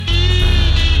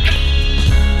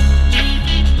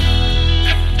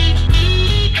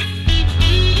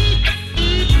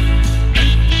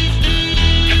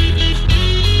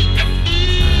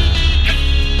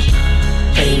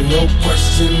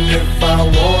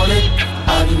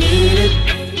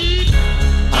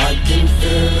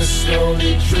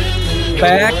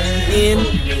back in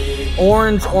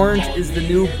orange. Orange is the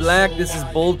new black. This is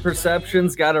Bold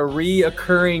Perceptions. Got a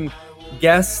reoccurring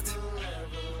guest,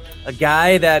 a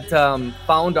guy that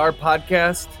found our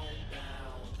podcast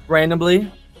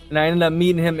randomly, and I ended up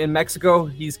meeting him in Mexico.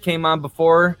 He's came on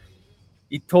before.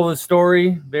 He told his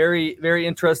story. Very, very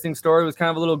interesting story. It was kind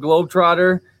of a little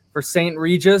globetrotter for St.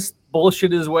 Regis.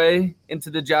 Bullshit his way into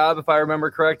the job, if I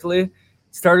remember correctly.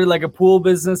 Started like a pool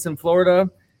business in Florida.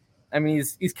 I mean,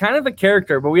 he's kind of a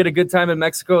character, but we had a good time in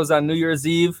Mexico. It was on New Year's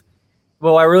Eve.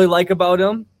 What I really like about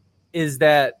him is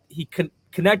that he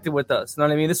connected with us. You know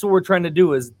what I mean? This is what we're trying to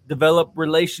do, is develop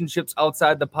relationships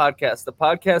outside the podcast. The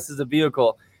podcast is a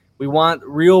vehicle. We want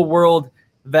real world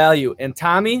value. And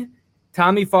Tommy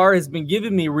Farr has been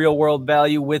giving me real world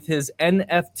value with his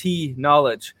NFT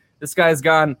knowledge. This guy's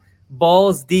gone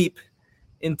balls deep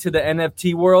into the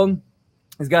NFT world.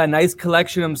 He's got a nice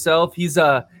collection himself. He's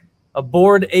a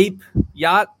Bored Ape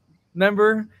Yacht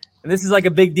member, and this is like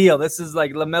a big deal. This is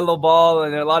like LaMelo Ball,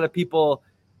 and a lot of people.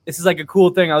 This is like a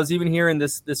cool thing. I was even hearing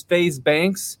this FaZe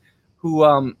Banks, who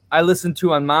I listened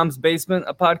to on Mom's Basement,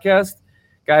 a podcast.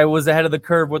 Guy was ahead of the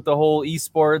curve with the whole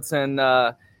esports and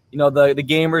the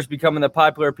gamers becoming the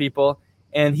popular people.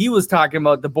 And he was talking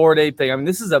about the Bored Ape thing. I mean,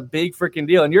 this is a big freaking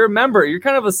deal. And you're a member. You're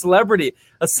kind of a celebrity in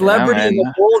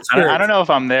the Bold Church. I don't know if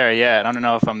I'm there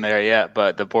yet.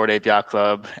 But the Bored Ape Yacht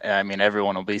Club, I mean,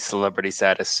 everyone will be celebrity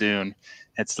status soon.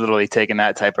 It's literally taken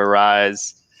that type of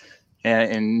rise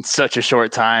in such a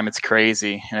short time. It's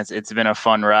crazy. And it's been a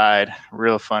fun ride,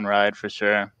 real fun ride for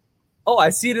sure. Oh, I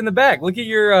see it in the back. Look at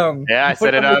your I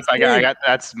set it up. I got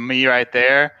that's me right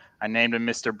there. I named him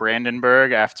Mr.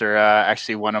 Brandenburg after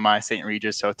actually one of my St.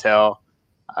 Regis hotel,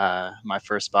 my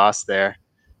first boss there.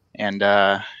 And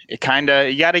you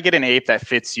got to get an ape that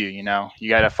fits you, you know. You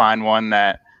got to find one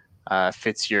that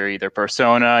fits your either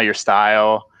persona, your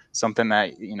style, something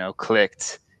that, you know,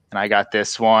 clicked. And I got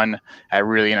this one at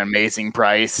really an amazing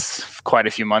price quite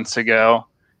a few months ago.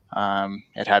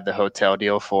 It had the hotel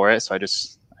deal for it, so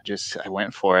I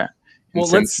went for it. And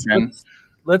well,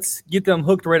 let's get them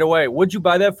hooked right away. What'd you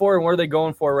buy that for, and what are they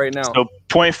going for right now? So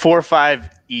 0.45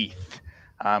 ETH.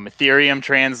 Ethereum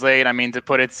translate, I mean, to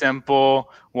put it simple,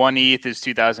 1 ETH is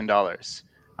 $2,000.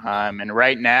 And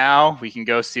right now, we can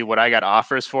go see what I got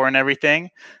offers for and everything.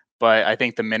 But I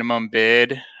think the minimum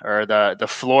bid or the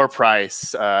floor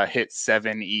price hit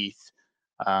 7 ETH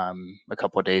a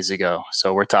couple of days ago.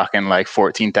 So we're talking like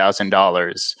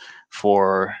 $14,000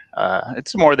 for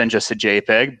it's more than just a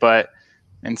JPEG, but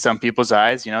in some people's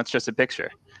eyes, you know, it's just a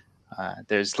picture.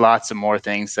 There's lots of more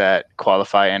things that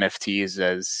qualify NFTs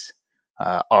as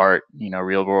art, you know,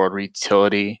 real world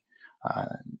utility,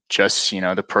 just, you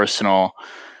know, the personal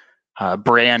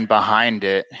brand behind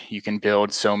it. You can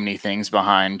build so many things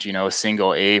behind, you know, a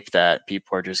single ape that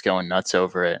people are just going nuts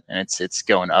over it. And it's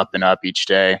going up and up each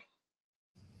day.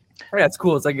 Yeah, it's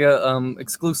cool. It's like a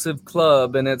exclusive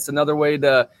club, and it's another way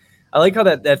to. I like how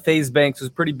that FaZe Banks was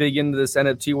pretty big into this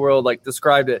NFT world, like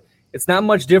described it. It's not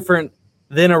much different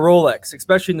than a Rolex,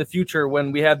 especially in the future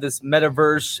when we have this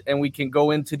metaverse and we can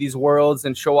go into these worlds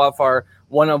and show off our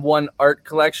one-of-one art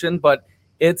collection. But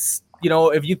it's, you know,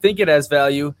 if you think it has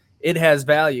value, it has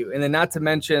value. And then not to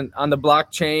mention on the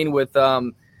blockchain with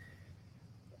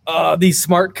these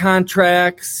smart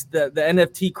contracts, the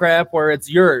NFT crap where it's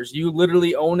yours. You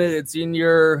literally own it. It's in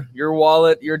your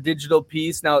wallet, your digital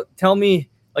piece. Now, tell me,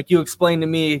 like you explained to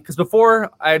me, because before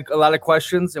I had a lot of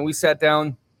questions and we sat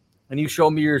down and you showed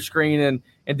me your screen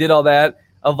and did all that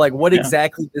of like what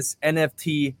exactly this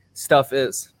NFT stuff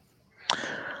is.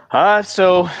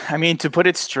 So, I mean, to put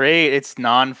it straight, it's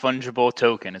non-fungible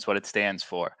token is what it stands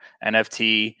for.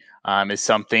 NFT is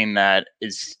something that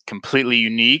is completely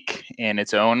unique in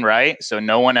its own right. So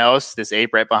no one else, this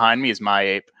ape right behind me is my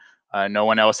ape. No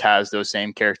one else has those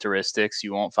same characteristics.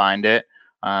 You won't find it.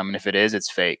 And if it is,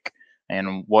 it's fake.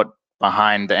 And what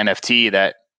behind the NFT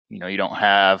that, you know, you don't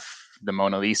have the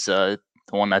Mona Lisa,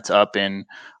 the one that's up in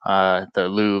the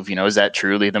Louvre, you know, is that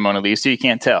truly the Mona Lisa? You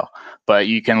can't tell. But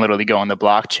you can literally go on the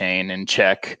blockchain and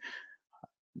check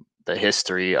the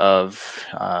history of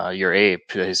your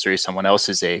ape, the history of someone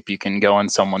else's ape. You can go on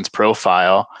someone's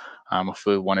profile if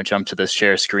we want to jump to the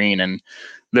share screen, and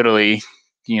literally,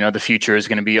 you know, the future is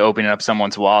going to be opening up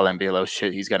someone's wallet and be like, oh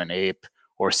shit, he's got an ape.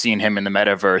 Or seeing him in the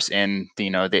metaverse in,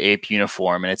 you know, the ape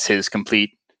uniform, and it's his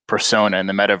complete persona in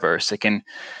the metaverse.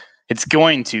 It's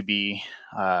going to be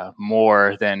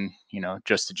more than, you know,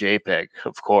 just a JPEG,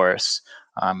 of course.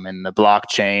 And the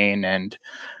blockchain and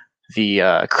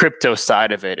the crypto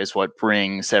side of it is what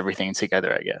brings everything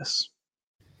together, I guess.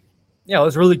 Yeah, it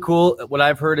was really cool. What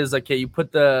I've heard is, okay, you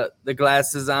put the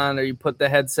glasses on or you put the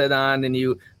headset on and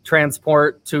you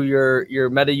transport to your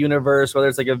meta universe, whether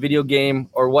it's like a video game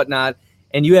or whatnot,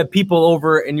 and you have people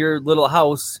over in your little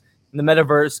house in the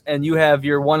metaverse, and you have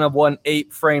your one of one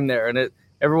ape frame there, and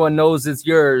everyone knows it's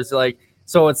yours. Like,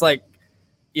 so it's like,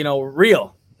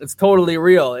 real. It's totally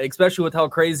real, especially with how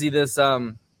crazy this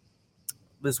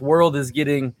world is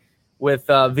getting with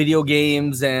video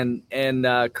games and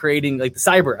creating like the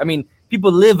cyber. I mean,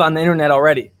 people live on the internet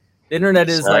already. The internet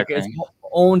is like its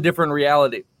own different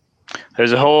reality.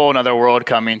 There's a whole another world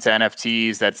coming to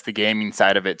NFTs. That's the gaming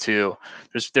side of it too.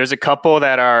 There's a couple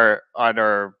that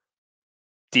are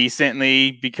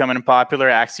decently becoming popular.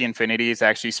 Axie Infinity has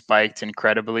actually spiked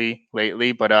incredibly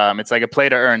lately, but it's like a play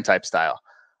to earn type style.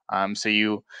 So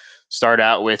you start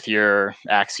out with your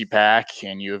Axie pack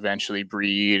and you eventually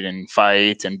breed and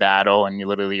fight and battle, and you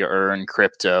literally earn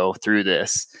crypto through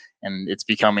this. And it's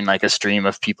becoming like a stream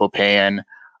of people paying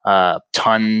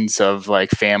tons of like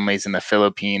families in the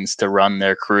Philippines to run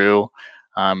their crew.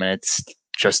 And it's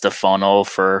just a funnel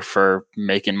for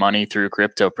making money through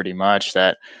crypto pretty much.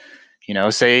 That,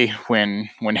 say when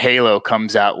Halo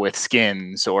comes out with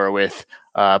skins or with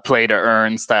play to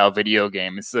earn style video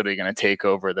game, it's literally going to take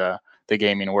over the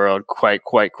gaming world quite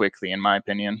quickly, in my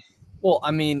opinion. Well,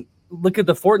 I mean, look at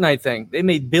the Fortnite thing. They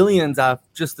made billions off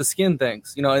just the skin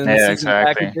things, in the season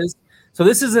packages. So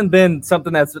this hasn't been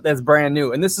something that's brand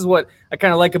new. And this is what I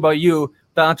kind of like about you,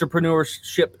 the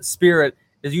entrepreneurship spirit,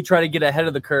 is you try to get ahead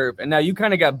of the curve. And now you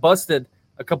kind of got busted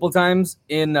a couple times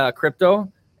in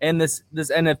crypto and this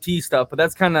NFT stuff. But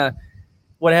that's kind of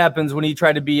what happens when you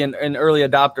try to be an early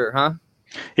adopter, huh?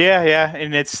 Yeah.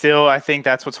 And it's still, I think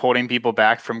that's what's holding people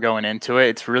back from going into it.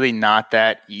 It's really not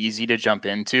that easy to jump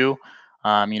into.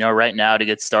 Right now, to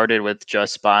get started with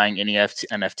just buying any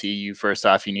NFT, first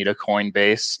off, you need a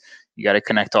Coinbase. You got to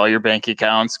connect all your bank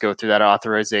accounts, go through that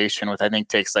authorization, which I think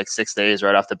takes like 6 days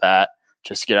right off the bat,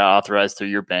 just to get authorized through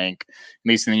your bank. At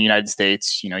least in the United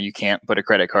States, you can't put a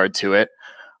credit card to it.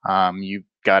 You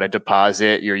got to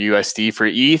deposit your USD for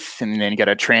ETH, and then you got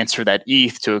to transfer that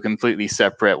ETH to a completely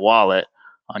separate wallet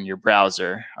on your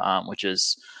browser, which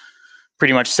is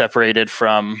pretty much separated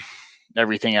from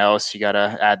everything else. You got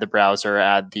to add the browser,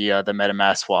 add the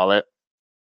MetaMask wallet,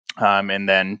 and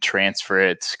then transfer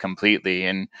it completely.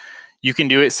 And you can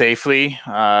do it safely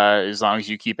as long as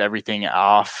you keep everything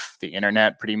off the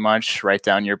internet, pretty much. Write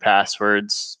down your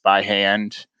passwords by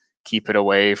hand, keep it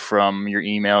away from your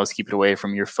emails, keep it away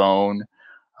from your phone.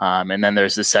 And then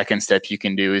there's the second step you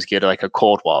can do is get like a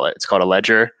cold wallet. It's called a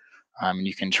ledger.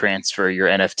 You can transfer your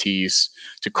NFTs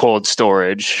to cold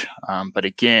storage. But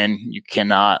again, you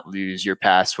cannot lose your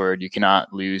password. You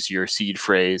cannot lose your seed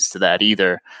phrase to that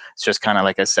either. It's just kind of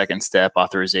like a second step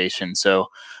authorization. So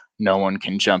no one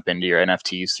can jump into your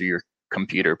NFTs through your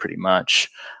computer pretty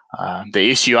much. The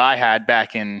issue I had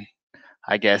back in,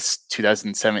 I guess,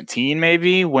 2017,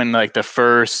 maybe, when like the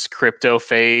first crypto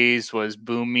phase was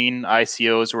booming,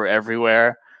 ICOs were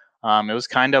everywhere. It was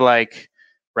kind of like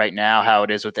right now how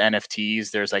it is with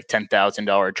NFTs. There's like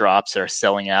 $10,000 drops that are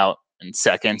selling out in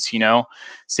seconds.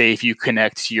 Say if you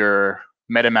connect your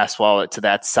MetaMask wallet to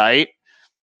that site,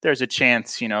 there's a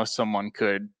chance, someone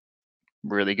could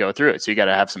really go through it. So you got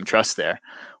to have some trust there.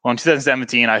 Well, in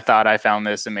 2017, I thought I found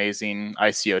this amazing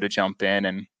ICO to jump in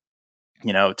and,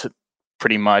 to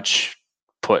pretty much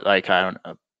put like, I don't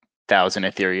know, 1,000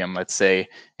 Ethereum, let's say,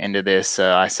 into this.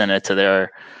 I sent it to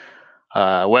their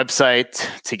website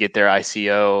to get their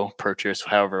ICO purchase,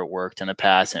 however it worked in the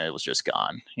past, and it was just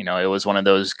gone. It was one of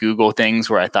those Google things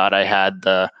where I thought I had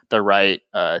the right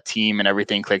team and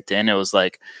everything clicked in. It was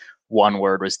like one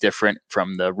word was different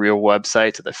from the real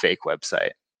website to the fake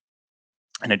website.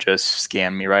 And it just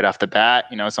scammed me right off the bat,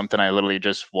 something I literally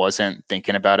just wasn't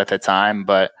thinking about at the time.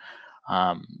 But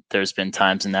there's been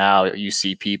times now you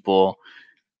see people,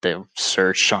 they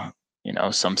search on,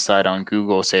 some site on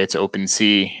Google, say it's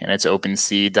OpenSea, and it's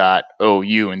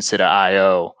OpenSea.ou instead of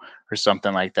IO or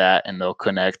something like that. And they'll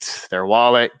connect their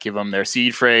wallet, give them their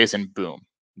seed phrase, and boom,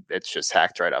 it's just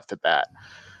hacked right off the bat.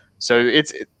 So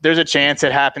there's a chance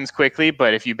it happens quickly,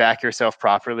 but if you back yourself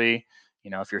properly,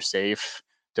 if you're safe,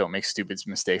 don't make stupid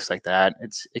mistakes like that.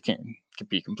 It can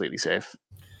be completely safe.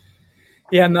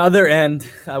 Yeah, on the other end,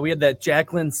 we had that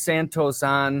Jacqueline Santos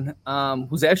on,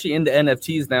 who's actually into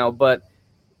NFTs now, but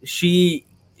she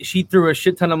threw a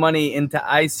shit ton of money into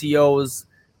ICOs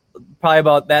probably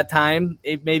about that time,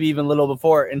 maybe even a little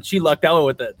before, and she lucked out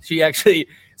with it. She actually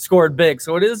scored big.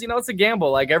 So it is, it's a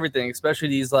gamble like everything, especially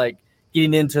these like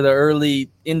getting into the early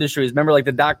industries. Remember like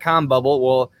the .com bubble?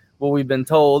 Well, what we've been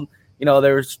told,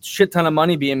 there was shit ton of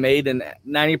money being made and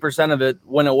 90% of it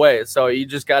went away. So you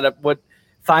just got to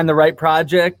find the right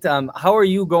project. How are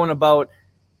you going about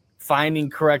finding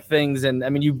correct things? And I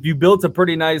mean, you built a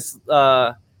pretty nice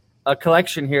a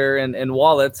collection here in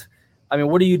wallets. I mean,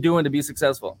 what are you doing to be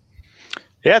successful?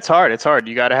 Yeah, it's hard. It's hard.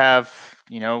 You got to have,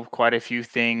 quite a few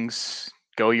things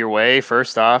go your way.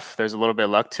 First off, there's a little bit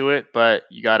of luck to it, but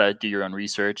you got to do your own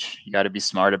research. You got to be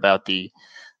smart about the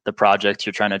project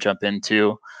you're trying to jump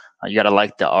into. You got to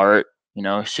like the art.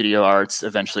 Shitty art's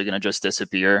eventually going to just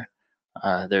disappear.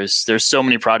 There's so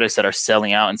many projects that are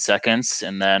selling out in seconds,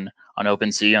 and then on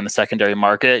OpenSea on the secondary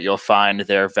market, you'll find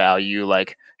their value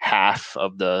like half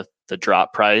of the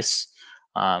drop price.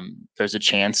 There's a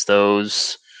chance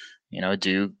those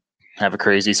do have a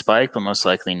crazy spike, but most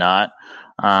likely not.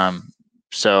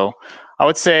 So I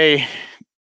would say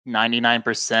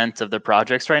 99% of the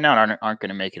projects right now aren't going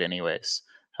to make it anyways.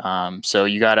 So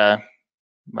you gotta,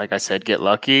 like I said, get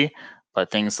lucky.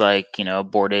 But things like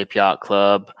Bored Ape Yacht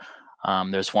Club.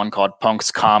 There's one called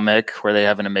Punk's Comic where they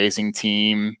have an amazing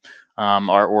team,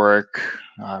 artwork,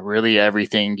 really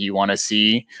everything you want to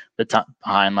see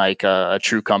behind like a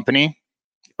true company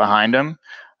behind them.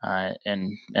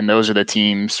 And those are the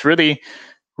teams. Really,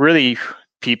 really,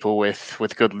 people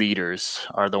with good leaders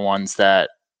are the ones that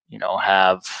they're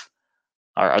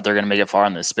going to make it far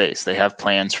in this space. They have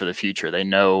plans for the future. They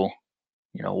know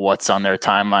what's on their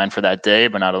timeline for that day,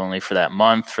 but not only for that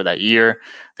month, for that year.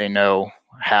 They know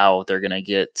how they're going to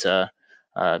get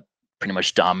pretty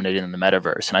much dominated in the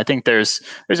metaverse. And I think there's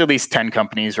at least 10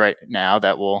 companies right now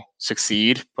that will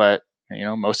succeed, but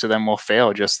most of them will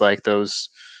fail, just like those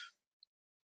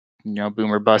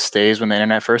boomer bust days when the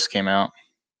internet first came out.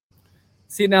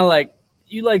 See, now, like,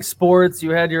 you like sports,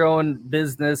 you had your own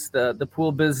business, the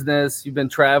pool business, you've been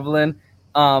traveling.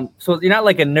 So you're not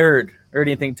like a nerd or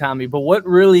anything, Tommy, but what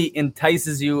really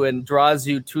entices you and draws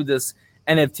you to this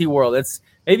NFT world? It's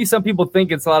maybe some people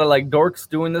think it's a lot of like dorks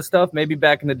doing this stuff. Maybe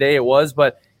back in the day it was,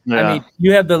 but yeah. I mean,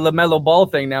 you have the LaMelo Ball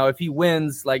thing now. If he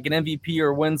wins like an MVP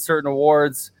or wins certain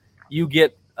awards, you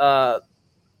get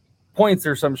points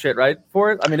or some shit, right,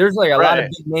 for it? I mean, there's like a lot of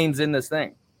big names in this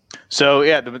thing. So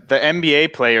yeah, the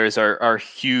NBA players are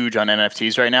huge on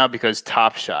NFTs right now because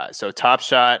Top Shot. So Top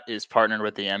Shot is partnered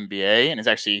with the NBA, and it's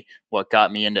actually what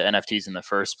got me into NFTs in the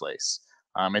first place.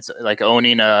 It's like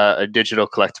owning a digital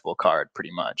collectible card,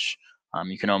 pretty much.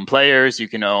 You can own players. You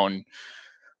can own.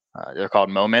 They're called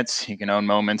moments. You can own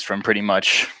moments from pretty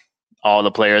much all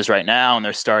the players right now, and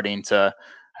they're starting to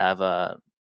have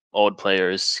old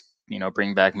players,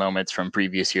 bring back moments from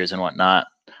previous years and whatnot.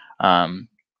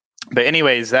 But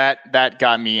anyways, that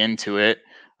got me into it.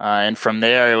 And from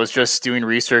there, it was just doing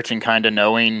research and kind of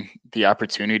knowing the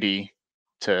opportunity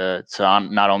to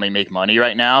not only make money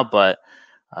right now, but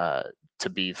to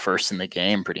be first in the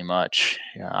game pretty much.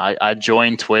 I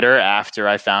joined Twitter after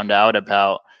I found out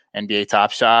about NBA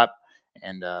Top Shop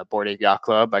and Bored Ape Yacht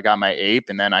Club. I got my ape,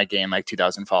 and then I gained like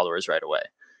 2,000 followers right away.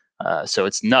 So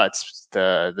it's nuts,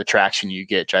 the traction you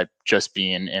get just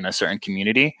being in a certain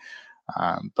community.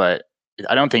 But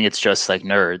I don't think it's just like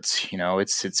nerds,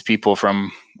 it's people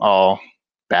from all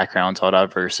backgrounds, all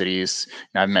diversities.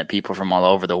 I've met people from all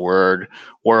over the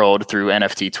world through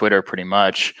NFT Twitter pretty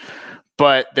much.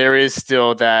 But there is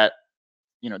still that,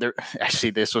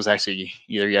 this was actually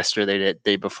either yesterday or the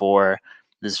day before,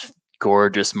 this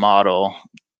gorgeous model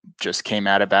just came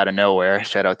out of nowhere.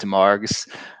 Shout out to Margs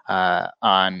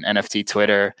on NFT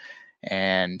Twitter.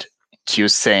 And she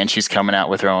was saying she's coming out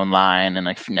with her own line in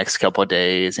like next couple of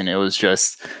days, and it was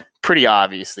just pretty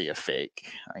obviously a fake.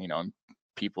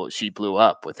 She blew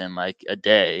up within like a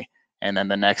day, and then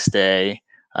the next day,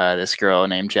 this girl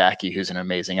named Jackie, who's an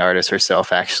amazing artist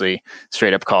herself, actually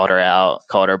straight up called her out,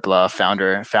 called her bluff, found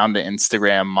the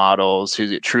Instagram models, who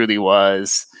it truly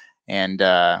was, and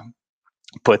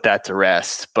put that to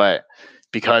rest. But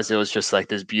because it was just like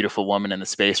this beautiful woman in the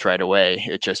space right away,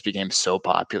 it just became so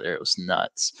popular. It was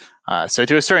nuts. So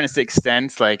to a certain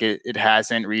extent, like it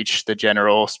hasn't reached the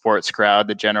general sports crowd,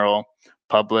 the general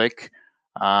public.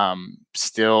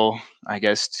 Still, I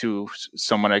guess to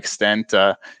some extent,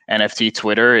 NFT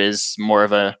Twitter is more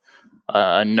of a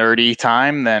nerdy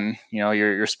time than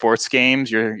your sports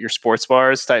games, your sports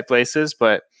bars type places.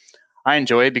 But I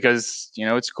enjoy it because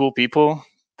it's cool people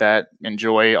that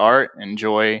enjoy art,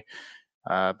 enjoy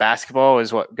basketball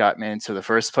is what got me into the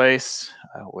first place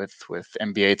with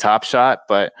NBA Top Shot.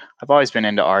 But I've always been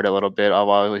into art a little bit. I've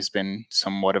always been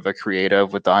somewhat of a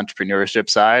creative with the entrepreneurship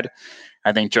side.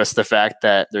 I think just the fact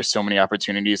that there's so many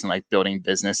opportunities in like building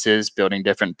businesses, building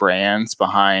different brands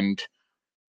behind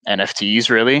NFTs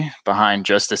really behind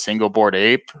just a single Bored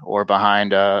Ape or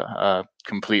behind a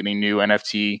completely new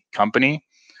NFT company.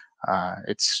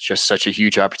 It's just such a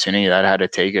huge opportunity that I had to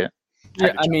take it.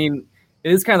 Yeah, I mean,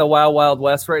 it is kind of wild, wild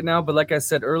west right now. But like I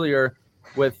said earlier,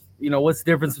 with what's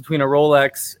the difference between a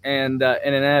Rolex and an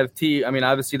NFT? I mean,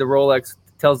 obviously the Rolex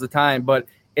tells the time, but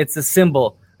it's a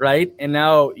symbol, right? And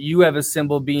now you have a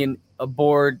symbol being a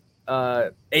Bored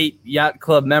Ape Yacht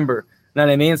Club member. You know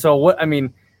what I mean? So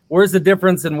where's the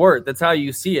difference in worth? That's how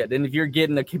you see it. And if you're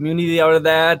getting a community out of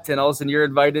that, and all of a sudden you're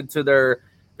invited to their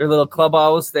little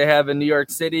clubhouse they have in New York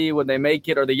City when they make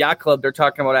it, or the yacht club they're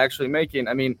talking about actually making.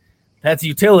 I mean, that's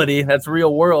utility. That's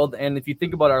real world. And if you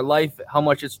think about our life, how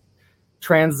much it's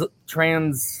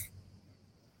translating,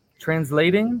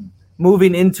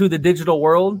 moving into the digital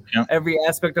world, every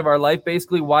aspect of our life,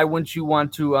 basically, why wouldn't you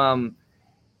want to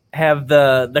have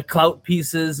the clout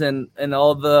pieces and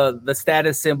all the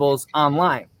status symbols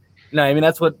online? I mean,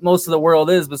 that's what most of the world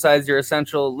is, besides your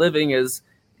essential living, is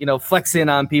flexing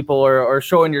on people or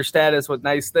showing your status with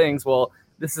nice things. Well,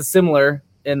 this is similar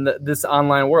in this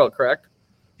online world, correct?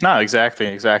 No, exactly.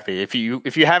 If you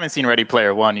haven't seen Ready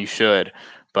Player One, you should.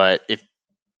 But if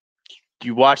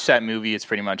you watch that movie, it's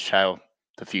pretty much how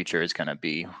the future is going to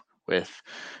be, with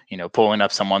pulling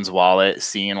up someone's wallet,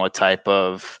 seeing what type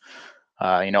of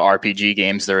RPG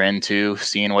games they're into,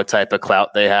 seeing what type of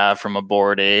clout they have from a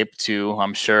Bored Ape, to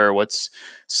I'm sure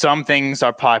some things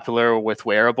are popular with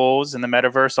wearables in the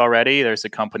metaverse already. There's a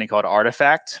company called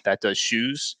Artifact that does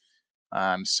shoes.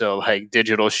 So like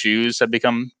digital shoes have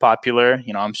become popular.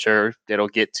 I'm sure it'll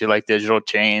get to like digital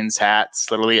chains,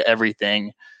 hats, literally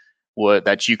everything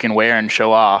that you can wear and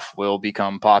show off will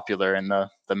become popular in the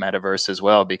metaverse as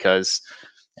well. Because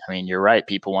I mean, you're right.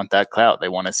 People want that clout. They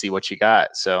want to see what you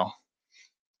got. So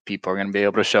people are going to be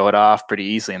able to show it off pretty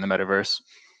easily in the metaverse.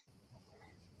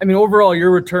 I mean, overall,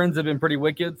 your returns have been pretty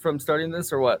wicked from starting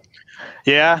this, or what?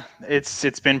 Yeah,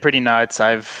 it's been pretty nuts.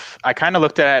 I kind of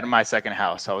looked at it in my second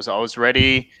house. I was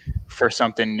ready for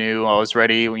something new. I was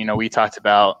ready. We talked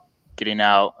about getting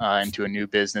out into a new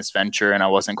business venture, and I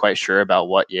wasn't quite sure about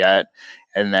what yet.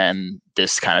 And then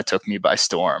this kind of took me by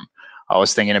storm. I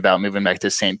was thinking about moving back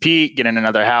to St. Pete, getting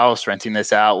another house, renting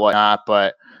this out, whatnot.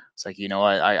 But it's like,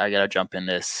 what, I got to jump in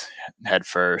this head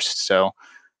first. So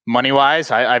money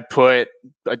wise, I put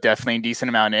a definitely decent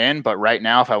amount in, but right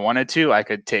now, if I wanted to, I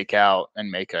could take out and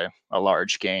make a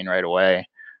large gain right away.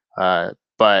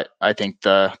 But I think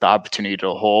the opportunity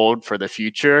to hold for the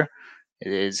future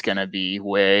is going to be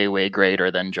way, way greater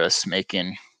than just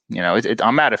making,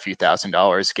 I'm at a few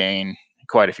 $1,000s gain,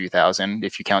 quite a few thousand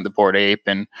if you count the Bored Ape.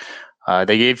 And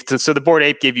the Bored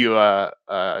Ape gave you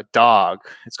a dog.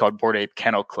 It's called Bored Ape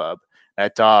Kennel Club.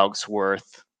 That dog's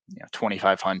worth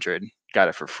 $2,500. Got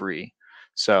it for free.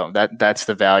 So that's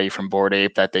the value from Bored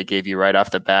Ape that they gave you right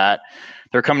off the bat.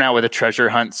 They're coming out with a treasure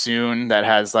hunt soon that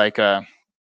has like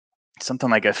something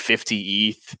like a 50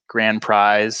 ETH grand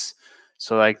prize.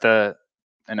 So like and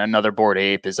another Bored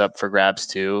Ape is up for grabs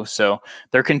too. So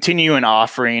they're continuing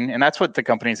offering, and that's what the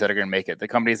companies that are going to make it. The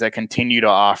companies that continue to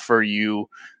offer you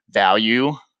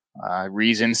value,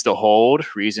 reasons to hold,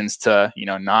 reasons to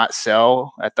not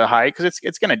sell at the high, because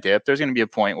it's going to dip. There's going to be a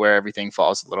point where everything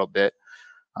falls a little bit.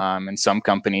 And some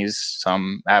companies,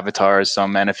 some avatars,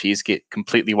 some NFTs get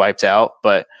completely wiped out,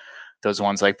 but those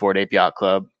ones like Bored Ape Yacht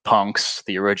Club, punks,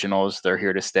 the originals, they're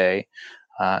here to stay.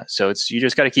 So you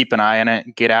just got to keep an eye on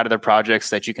it, get out of the projects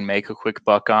that you can make a quick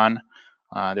buck on.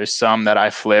 There's some that I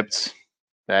flipped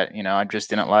that, I just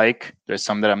didn't like. There's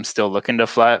some that I'm still looking to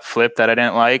flip that I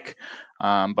didn't like.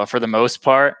 But for the most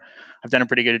part, I've done a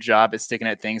pretty good job at sticking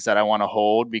at things that I want to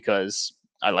hold because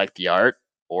I like the art,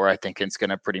 or I think it's going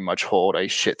to pretty much hold a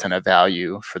shit ton of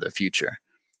value for the future.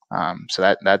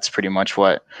 So that's pretty much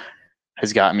what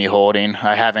has got me holding.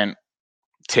 I haven't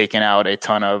taken out a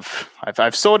ton of,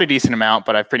 I've sold a decent amount,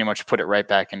 but I've pretty much put it right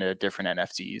back into different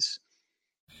NFTs.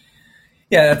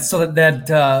 Yeah, so that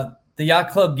the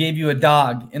yacht club gave you a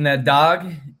dog, and that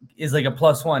dog is like a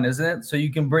 +1, isn't it? So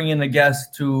you can bring in a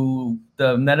guest to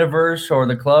the metaverse or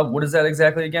the club. What is that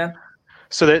exactly again?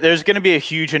 So there's going to be a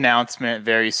huge announcement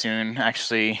very soon.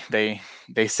 Actually, they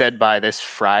said by this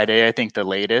Friday, I think the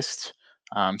latest.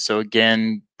 So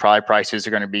again, probably prices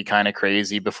are going to be kind of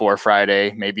crazy before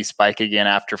Friday, maybe spike again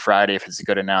after Friday if it's a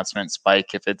good announcement,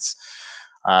 spike if it's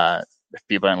if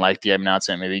people didn't like the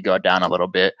announcement, maybe go down a little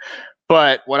bit.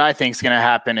 But what I think is going to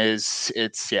happen is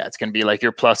it's going to be like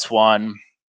your +1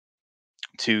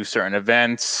 to certain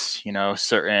events,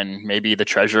 certain, maybe the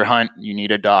treasure hunt, you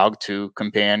need a dog to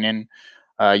companion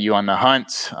you on the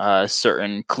hunt,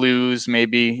 certain clues,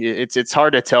 maybe. It's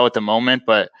hard to tell at the moment,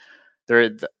 but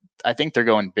I think they're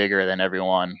going bigger than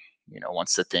everyone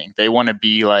once the thing. They want to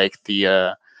be like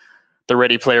the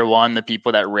Ready Player One, the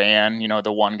people that ran,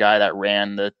 the one guy that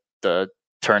ran the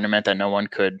tournament that no one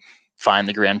could find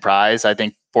the grand prize. I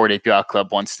think Bored Ape Yacht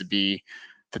Club wants to be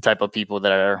the type of people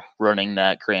that are running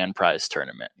that grand prize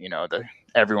tournament.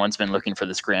 Everyone's been looking for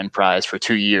this grand prize for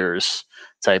 2 years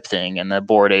type thing, and the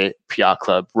Bored Ape Yacht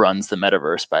Club runs the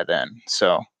metaverse by then.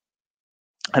 So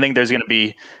I think there's going to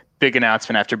be big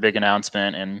announcement after big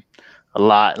announcement, and a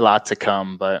lot to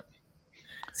come. But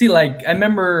see, like I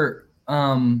remember,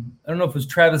 I don't know if it was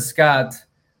Travis Scott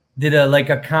did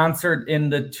a concert in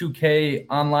the 2K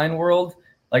online world,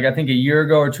 like I think a year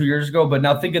ago or 2 years ago. But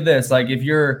now think of this: like if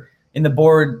you're in the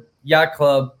Bored Yacht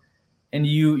Club and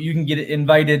you can get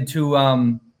invited to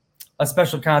a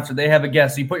special concert, they have a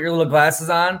guest. So you put your little glasses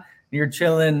on, and you're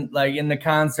chilling like in the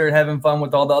concert, having fun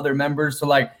with all the other members. So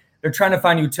like they're trying to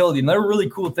find utility. Another really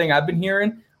cool thing I've been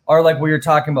hearing are like what you're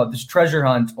talking about, this treasure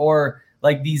hunt, or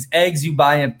like these eggs you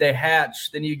buy, and if they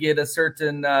hatch, then you get a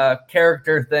certain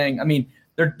character thing. I mean,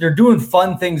 they're doing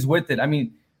fun things with it. I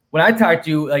mean, when I talk to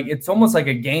you, like it's almost like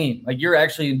a game. Like you're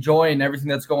actually enjoying everything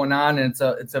that's going on, and it's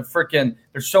a freaking.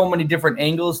 There's so many different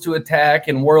angles to attack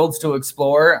and worlds to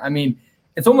explore. I mean,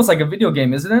 it's almost like a video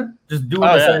game, isn't it? Just doing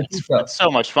stuff. It's so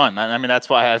much fun. I mean, that's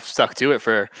why I've stuck to it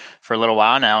for a little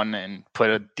while now, and put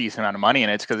a decent amount of money in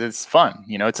it, because it's fun.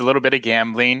 It's a little bit of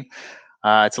gambling.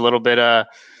 It's a little bit of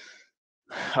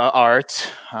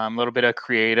art, a little bit of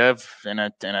creative, and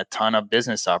a ton of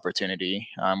business opportunity,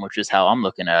 which is how I'm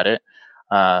looking at it.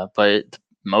 But the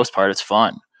most part, it's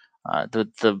fun.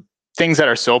 The things that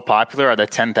are so popular are the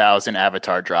 10,000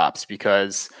 avatar drops,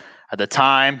 because at the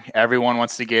time, everyone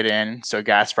wants to get in, so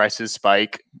gas prices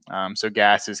spike. So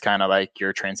gas is kind of like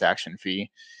your transaction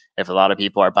fee. If a lot of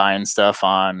people are buying stuff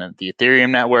on the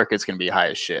Ethereum network, it's going to be high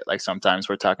as shit. Like sometimes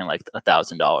we're talking like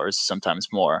 $1,000, sometimes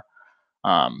more.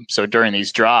 So during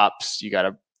these drops, you got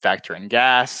to factor in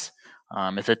gas.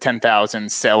 If the 10,000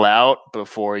 sell out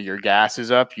before your gas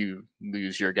is up, you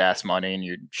lose your gas money and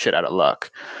you're shit out of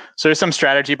luck. So there's some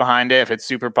strategy behind it. If it's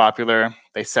super popular,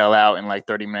 they sell out in like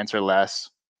 30 minutes or less.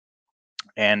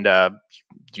 And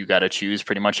you got to choose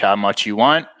pretty much how much you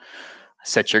want,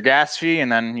 set your gas fee, and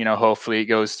then, hopefully it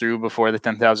goes through before the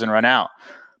 10,000 run out.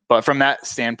 But from that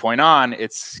standpoint on,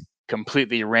 it's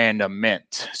completely random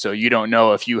mint. So you don't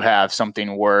know if you have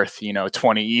something worth,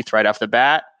 20 ETH right off the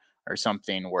bat, or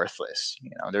something worthless.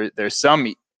 There's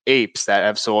some apes that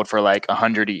have sold for like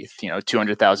 100 ETH,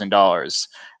 $200,000.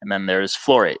 And then there's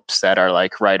floor apes that are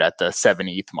like right at the 7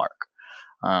 ETH mark.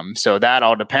 So that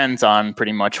all depends on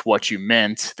pretty much what you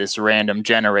mint. This random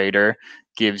generator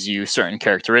gives you certain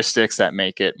characteristics that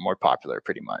make it more popular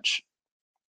pretty much.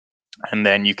 And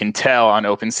then you can tell on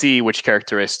OpenSea which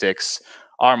characteristics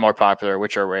are more popular,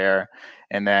 which are rare.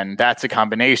 And then that's a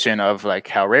combination of like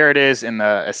how rare it is and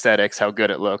the aesthetics, how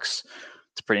good it looks.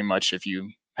 It's pretty much if you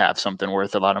have something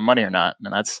worth a lot of money or not.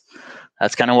 And that's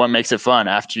kind of what makes it fun.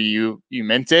 After you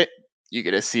mint it, you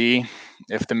get to see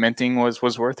if the minting was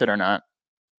worth it or not.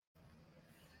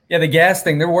 Yeah, the gas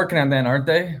thing, they're working on that, aren't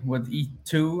they? With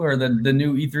E2 or the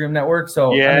new Ethereum network.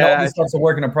 So yeah, I mean, all these stuff's a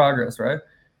work in progress, right?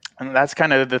 And that's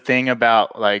kind of the thing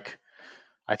about like,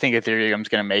 I think Ethereum's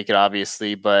going to make it,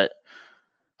 obviously, but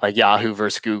like Yahoo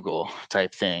versus Google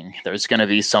type thing, there's going to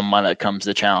be someone that comes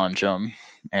to challenge them,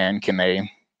 and can they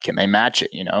match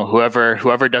it?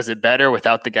 Whoever does it better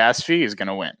without the gas fee is going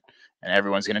to win, and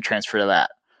everyone's going to transfer to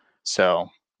that. So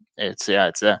it's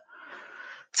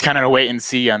kind of a wait and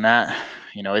see on that.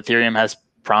 Ethereum has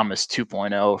promised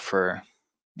 2.0 for,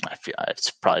 I feel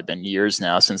it's probably been years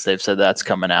now since they've said that's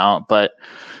coming out, but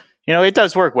it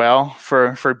does work well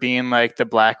for being like the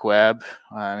black web.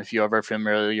 If you're ever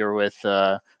familiar with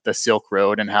the Silk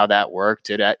Road and how that worked,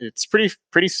 it's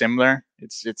pretty similar.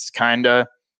 It's kind of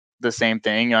the same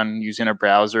thing on using a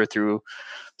browser through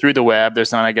the web.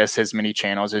 There's not, I guess, as many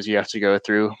channels as you have to go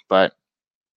through, but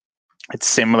it's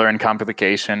similar in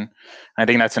complication. I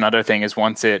think that's another thing, is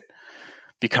once it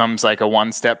becomes like a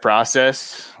one-step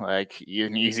process, like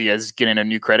even easy as getting a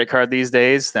new credit card these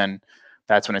days, then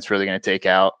that's when it's really going to take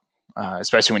out.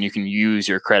 Especially when you can use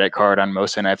your credit card on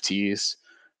most NFTs.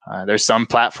 There's some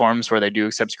platforms where they do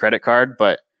accept credit card,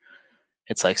 but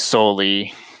it's like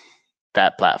solely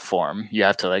that platform. You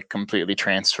have to like completely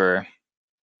transfer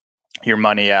your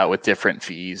money out with different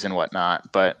fees and whatnot.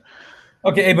 But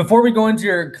okay, hey, before we go into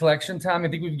your collection, Tom, I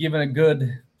think we've given a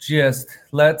good gist.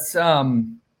 Let's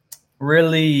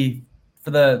really,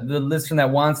 for the listener that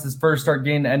wants to first start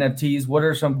getting NFTs, what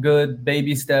are some good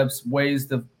baby steps, ways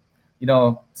to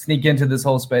sneak into this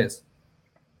whole space?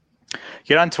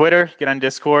 Get on Twitter, get on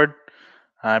Discord,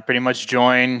 pretty much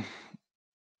join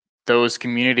those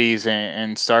communities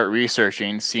and start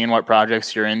researching, seeing what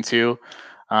projects you're into.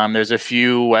 There's a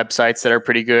few websites that are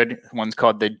pretty good. One's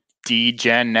called the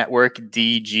DGen Network,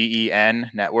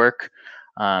 DGEN Network.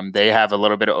 They have a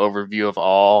little bit of overview of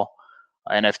all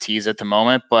NFTs at the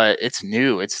moment, but it's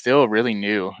new. It's still really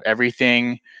new.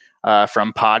 Everything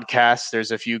from podcasts,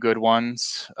 there's a few good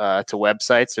ones, to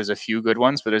websites, there's a few good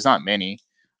ones, but there's not many.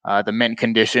 The Mint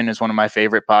Condition is one of my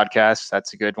favorite podcasts.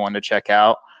 That's a good one to check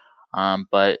out.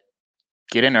 But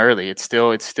get in early. It's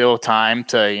still time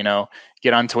to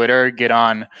get on Twitter, get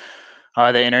on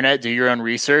the internet, do your own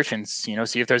research, and see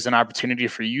if there's an opportunity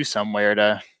for you somewhere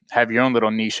to have your own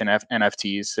little niche in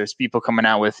NFTs. There's people coming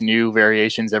out with new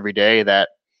variations every day that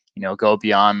go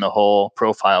beyond the whole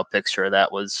profile picture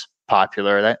that was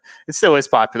popular. That it still is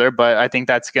popular, but I think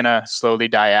that's gonna slowly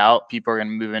die out. People are gonna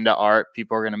move into art.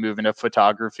 People are gonna move into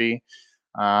photography,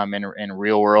 and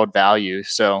real world value.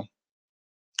 So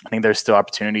I think there's still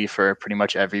opportunity for pretty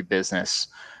much every business.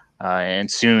 And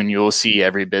soon you'll see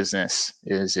every business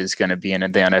is going to be in the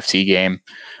NFT game.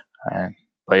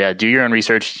 But yeah, do your own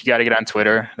research. You got to get on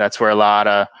Twitter. That's where a lot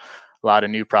of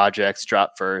new projects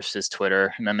drop first is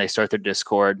Twitter, and then they start their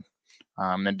Discord.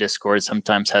 The Discord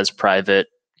sometimes has private,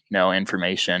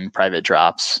 information, private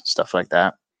drops, stuff like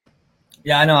that.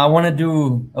 Yeah, I know. I want to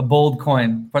do a bold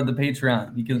coin for the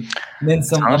Patreon. You can mint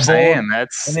some I'm bold, saying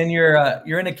that's, and then you're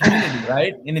in a community,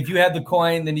 right? And if you have the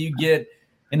coin, then you get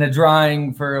in a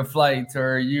drawing for a flight,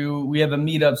 or we have a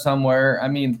meetup somewhere. I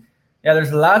mean, yeah, there's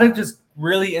a lot of just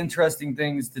really interesting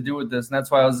things to do with this, and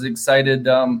that's why I was excited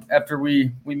after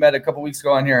we met a couple weeks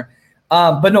ago on here.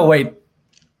 But no, wait,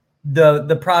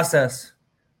 the process.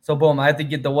 So boom, I have to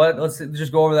get the what? Let's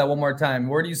just go over that one more time.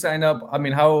 Where do you sign up? I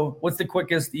mean, what's the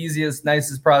quickest, easiest,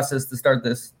 nicest process to start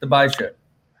this, to buy shit?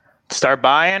 Start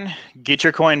buying, get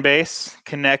your Coinbase,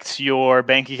 connect your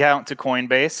bank account to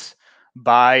Coinbase,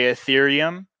 buy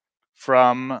Ethereum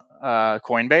from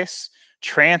Coinbase,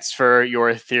 transfer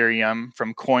your Ethereum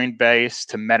from Coinbase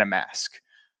to MetaMask.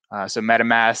 So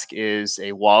MetaMask is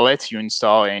a wallet you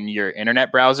install in your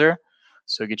internet browser.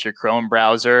 So get your Chrome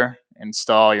browser,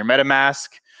 install your MetaMask.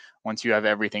 Once you have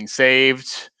everything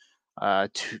saved,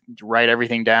 to write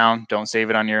everything down. Don't save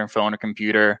it on your phone or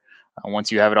computer.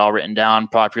 Once you have it all written down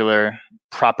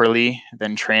properly,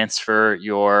 then transfer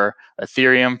your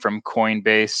Ethereum from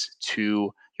Coinbase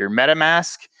to your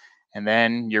MetaMask, and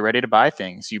then you're ready to buy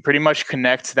things. You pretty much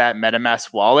connect that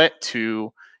MetaMask wallet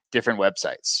to different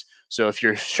websites. So if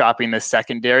you're shopping the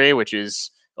secondary, which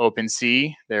is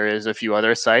OpenSea, there is a few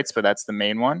other sites, but that's the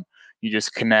main one. You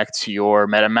just connect your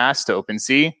MetaMask to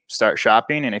OpenSea, start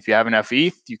shopping, and if you have enough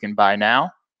ETH, you can buy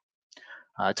now.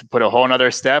 To put a whole nother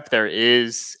step,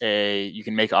 you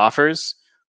can make offers,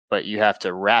 but you have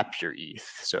to wrap your ETH.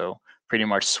 So pretty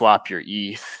much swap your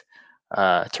ETH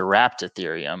to wrapped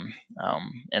Ethereum,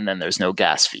 and then there's no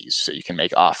gas fees, so you can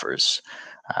make offers.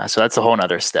 So that's a whole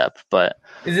nother step. But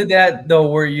is it that though,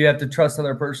 where you have to trust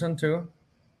another person too?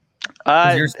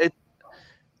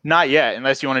 Not yet,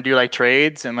 unless you want to do like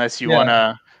trades, unless you want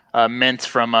to mint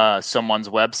from someone's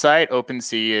website.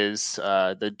 OpenSea is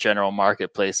the general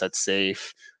marketplace that's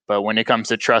safe. But when it comes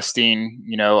to trusting,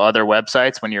 other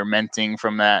websites, when you're minting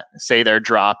from that, say their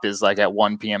drop is like at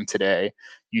 1 p.m. today,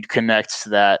 you'd connect to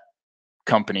that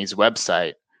company's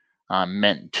website,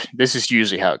 mint. This is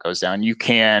usually how it goes down. You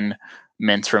can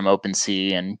mint from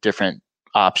OpenSea and different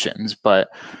options, but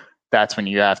that's when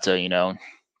you have to,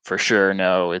 for sure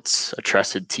know it's a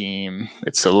trusted team,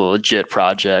 it's a legit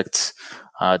project,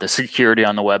 the security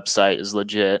on the website is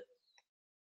legit,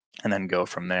 and then go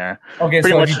from there. Okay,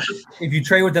 so if you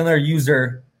trade with another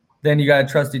user, then you gotta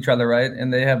trust each other, right?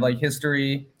 And they have like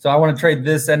history. So I want to trade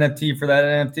this NFT for that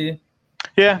NFT.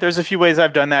 Yeah, there's a few ways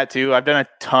I've done that too. I've done a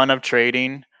ton of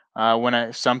trading. When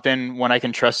I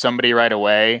can trust somebody right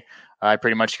away, I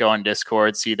pretty much go on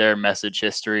Discord, see their message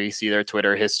history, see their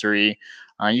Twitter history.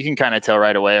 You can kind of tell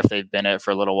right away if they've been in it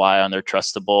for a little while and they're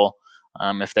trustable.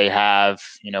 If they have,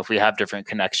 if we have different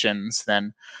connections,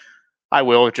 then I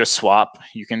will just swap.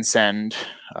 You can send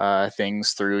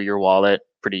things through your wallet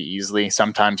pretty easily.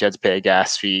 Sometimes you have to pay a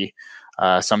gas fee.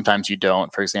 Sometimes you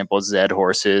don't. For example, Zed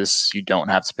horses, you don't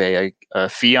have to pay a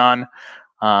fee on.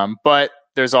 But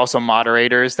there's also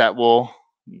moderators that will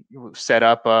set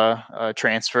up a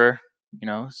transfer,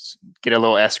 get a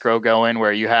little escrow going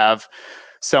where you have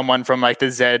someone from like the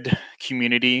Zed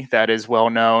community that is well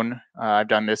known. I've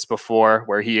done this before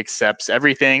where he accepts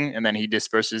everything and then he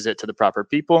disperses it to the proper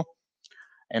people.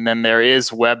 And then there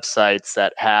is websites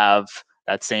that have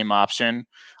that same option.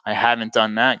 I haven't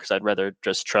done that because I'd rather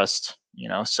just trust,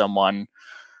 someone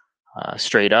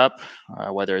straight up,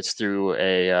 whether it's through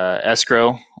a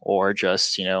escrow or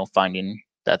just, finding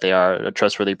that they are a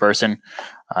trustworthy person.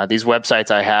 These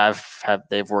websites I have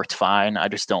they've worked fine. I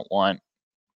just don't want,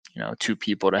 two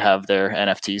people to have their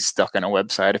NFTs stuck on a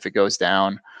website if it goes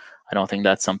down. I don't think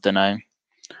that's something I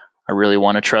really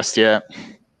want to trust yet.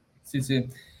 See.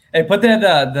 Hey, put that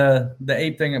the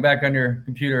ape thing back on your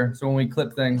computer so when we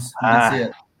clip things, you can see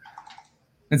it.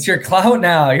 It's your clout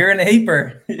now. You're an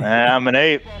aper. I'm an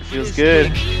ape. It feels good.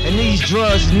 And these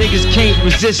drugs, niggas can't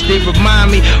resist it.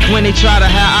 Remind me when they try to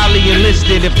have Ollie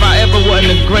enlisted. If I ever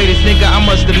wasn't the greatest, nigga, I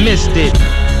must have missed it.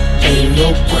 Ain't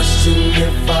no question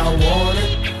if I want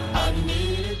it, I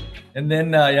need it. And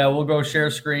then, we'll go share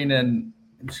screen and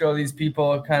show these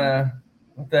people kind of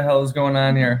what the hell is going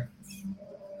on here.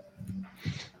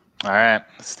 All right,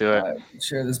 let's do it.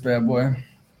 Share this bad boy.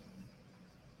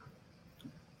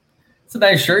 It's a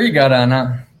nice shirt you got on,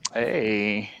 huh?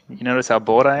 Hey, you notice how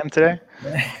bold I am today?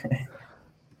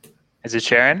 Is it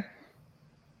sharing?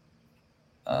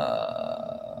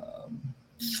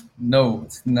 No,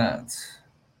 it's not.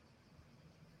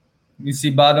 You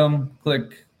see bottom,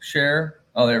 click share.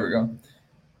 Oh, there we go.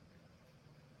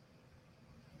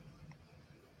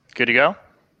 Good to go?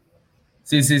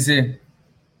 See.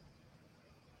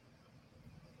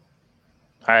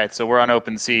 All right, so we're on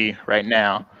OpenSea right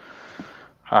now.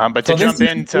 But to jump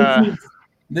into...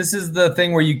 This is the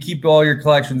thing where you keep all your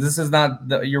collections. This is not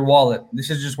your wallet. This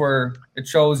is just where it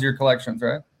shows your collections,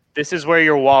 right? This is where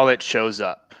your wallet shows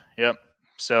up. Yep.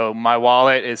 So my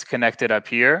wallet is connected up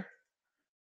here.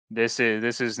 This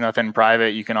is nothing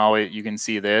private. You can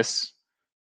see this.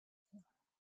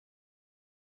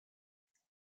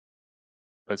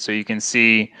 But so you can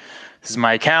see this is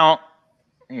my account.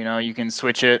 You can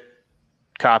switch it,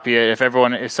 copy it.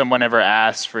 If someone ever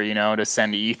asks for, to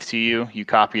send ETH to you, you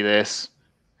copy this,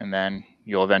 and then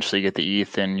you'll eventually get the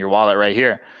ETH in your wallet right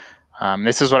here.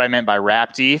 This is what I meant by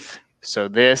wrapped ETH. So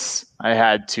this, I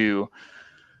had to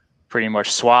pretty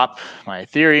much swap my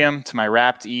Ethereum to my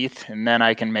wrapped ETH, and then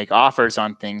I can make offers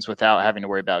on things without having to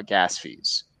worry about gas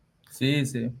fees.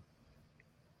 See.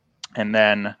 And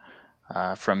then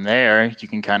from there, you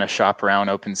can kind of shop around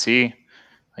OpenSea.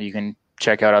 You can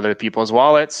check out other people's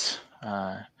wallets.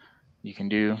 You can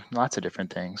do lots of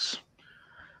different things.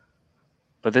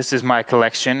 But this is my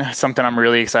collection. Something I'm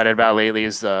really excited about lately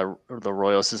is the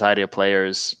Royal Society of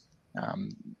Players.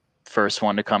 First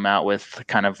one to come out with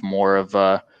kind of more of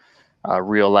a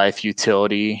real life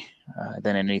utility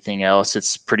than anything else.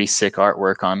 It's pretty sick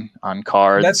artwork on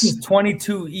cards. That's just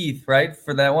 22 ETH, right?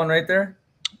 For that one right there?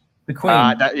 The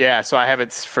Queen. So I have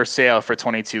it for sale for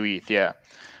 22 ETH, yeah.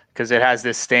 Because it has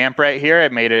this stamp right here.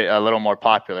 It made it a little more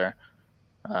popular.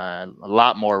 A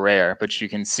lot more rare, but you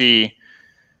can see.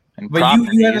 But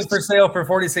you have it for sale for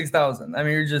 46,000. I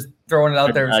mean, you're just throwing it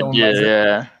out there.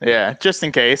 Yeah. Just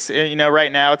in case.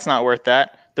 Right now it's not worth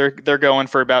that. They're going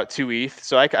for about 2 ETH.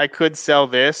 So I could sell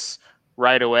this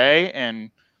right away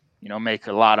and make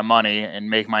a lot of money and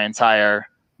make my entire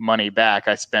money back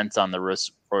I spent on the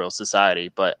Royal Society.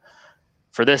 But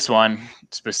for this one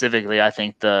specifically, I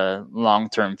think the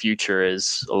long-term future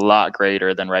is a lot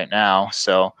greater than right now.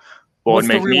 So what would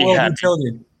make me happy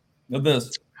utility of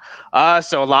this?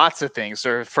 So lots of things.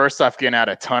 So first off, getting out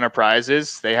a ton of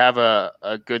prizes. They have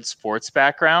a good sports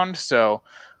background. So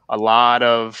a lot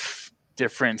of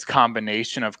different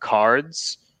combination of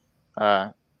cards.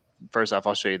 First off,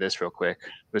 I'll show you this real quick.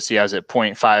 You'll see has it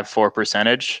 0.54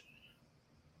 percentage.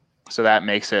 So that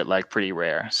makes it like pretty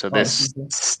rare. So this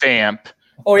stamp.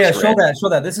 Oh yeah, show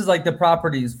that. This is like the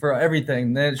properties for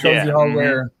everything. Then it shows you how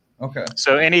rare. Okay.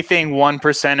 So anything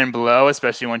 1% and below,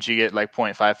 especially once you get like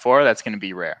 0.54, that's going to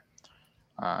be rare.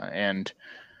 And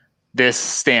this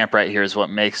stamp right here is what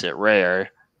makes it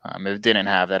rare. If it didn't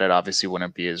have that, it obviously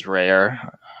wouldn't be as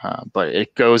rare. But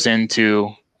it goes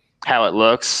into how it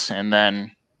looks, and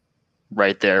then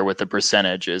right there with the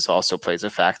percentages also plays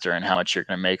a factor in how much you're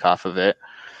going to make off of it.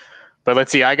 But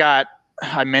let's see,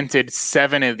 I minted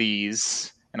 7 of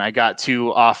these, and I got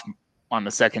 2 off on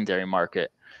the secondary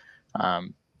market.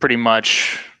 Pretty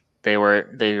much they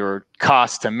were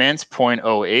cost to mint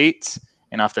 0.08,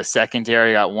 and off the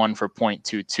secondary I got 1 for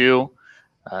 0.22.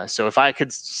 So if I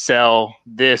could sell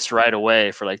this right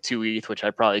away for like 2 ETH, which I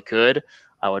probably could,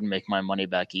 I would make my money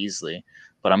back easily.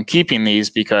 But I'm keeping these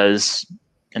because,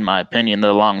 in my opinion,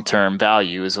 the long-term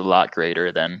value is a lot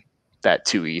greater than that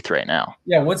 2 ETH right now.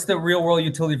 Yeah, what's the real world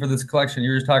utility for this collection you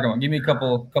were just talking about? Give me a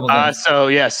couple things.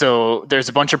 So there's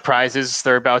a bunch of prizes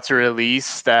they're about to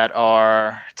release that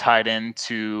are tied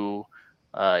into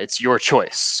it's your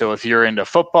choice. So if you're into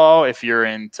football, if you're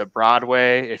into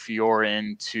Broadway, if you're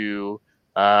into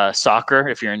soccer,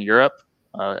 if you're in Europe,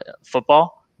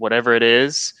 football, whatever it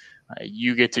is,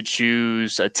 you get to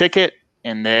choose a ticket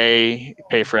and they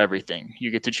pay for everything.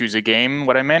 You get to choose a game,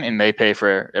 what I meant, and they pay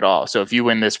for it all. So if you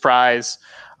win this prize,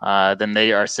 then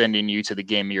they are sending you to the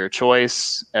game of your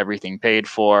choice, everything paid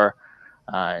for.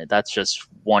 That's just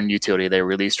one utility they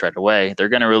released right away. They're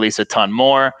going to release a ton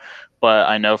more, but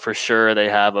I know for sure they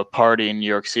have a party in New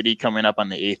York City coming up on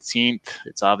the 18th.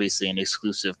 It's obviously an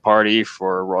exclusive party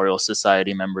for Royal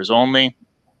Society members only.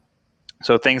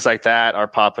 So things like that are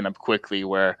popping up quickly,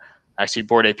 where actually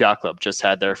Bored Ape Yacht Club just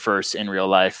had their first in real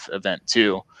life event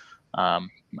too. I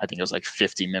think it was like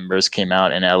 50 members came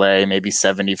out in LA, maybe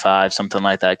 75, something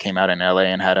like that, came out in LA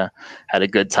and had a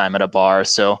good time at a bar.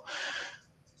 So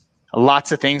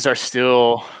lots of things are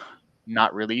still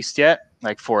not released yet.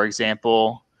 Like, for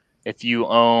example, if you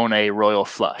own a Royal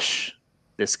Flush,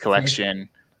 this collection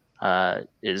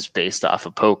is based off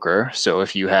of poker. So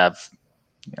if you have,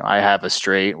 I have a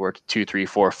straight, we're 2, 3,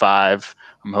 4, 5.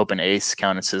 I'm hoping ace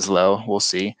counts as low. We'll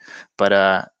see.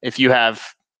 But if you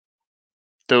have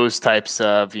those types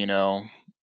of, I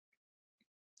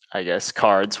guess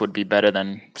cards would be better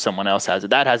than someone else has it.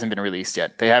 That hasn't been released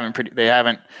yet. They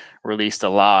haven't released a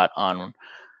lot on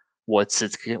what's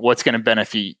going to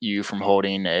benefit you from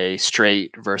holding a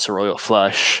straight versus a Royal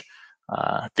Flush.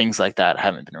 Things like that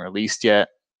haven't been released yet.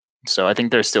 So I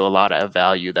think there's still a lot of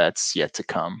value that's yet to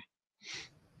come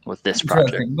with this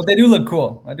project. But they do look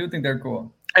cool. I do think they're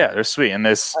cool. Yeah, they're sweet. And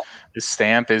this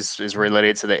stamp is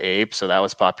related to the ape, so that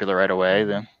was popular right away.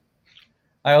 Then,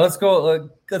 all right, let's go.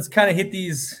 Let's kind of hit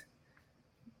these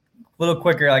a little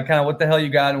quicker. Like, kind of what the hell you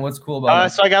got and what's cool about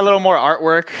it. So I got a little more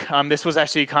artwork. This was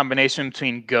actually a combination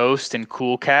between Ghost and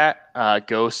Cool Cat.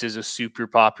 Ghost is a super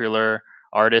popular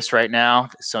artist right now.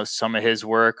 So some of his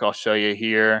work I'll show you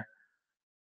here.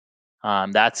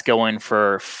 That's going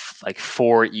for like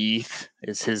 4 ETH.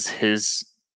 Is his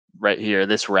right here?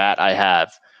 This rat I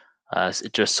have.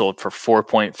 It just sold for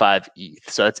 4.5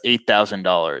 ETH. So that's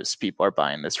 $8,000. People are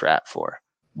buying this rat for.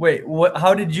 Wait, what?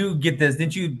 How did you get this?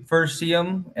 Didn't you first see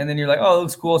him and then you're like, oh, it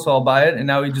looks cool, so I'll buy it, and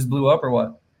now he just blew up, or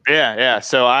what? Yeah.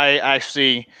 So I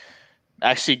actually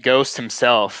Ghost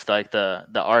himself, like the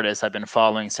artist, I've been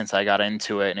following since I got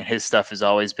into it, and his stuff has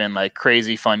always been like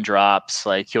crazy fun drops.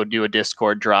 Like, he'll do a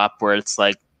Discord drop where it's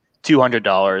like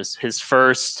 $200. His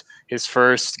first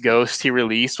Ghost he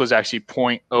released was actually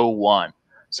 0.01.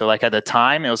 So like at the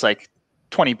time it was like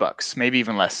 $20, maybe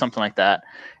even less, something like that.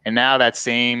 And now that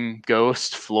same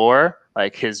Ghost floor,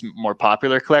 like his more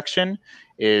popular collection,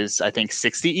 is I think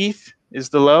 60 ETH is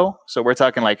the low. So we're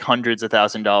talking like hundreds of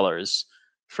 $1,000s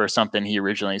for something he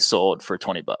originally sold for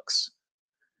 $20.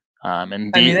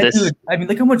 Dude,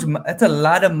 look how much. That's a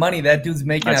lot of money that dude's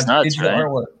making out digital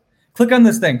artwork. Click on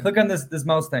this thing. Click on this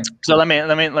mouse thing. So let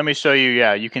me show you.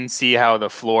 Yeah, you can see how the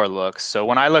floor looks. So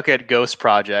when I look at Ghost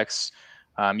projects,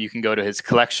 you can go to his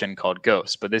collection called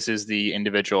Ghost, but this is the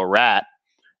individual rat,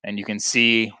 and you can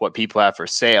see what people have for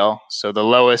sale. So the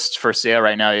lowest for sale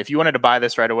right now, if you wanted to buy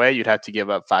this right away, you'd have to give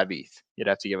up 5 ETH. You'd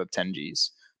have to give up 10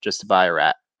 Gs just to buy a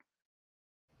rat.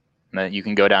 And then you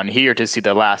can go down here to see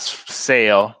the last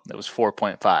sale that was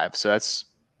 4.5. So that's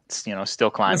still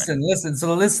climbing. Listen. So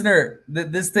the listener,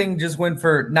 this thing just went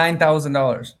for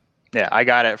 $9,000. Yeah, I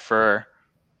got it for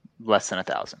less than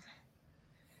 1,000.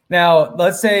 Now,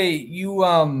 let's say you,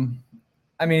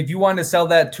 if you wanted to sell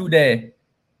that today,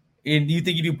 and do you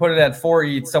think if you put it at 4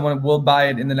 ETH, someone will buy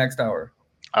it in the next hour?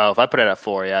 Oh, if I put it at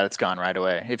 4, yeah, it's gone right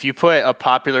away. If you put a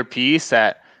popular piece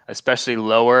at especially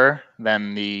lower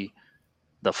than the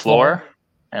floor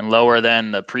and lower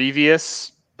than the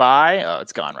previous buy, oh,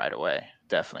 it's gone right away.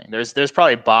 Definitely. There's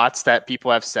probably bots that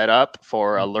people have set up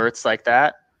for alerts like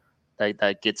that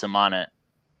gets them on it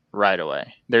right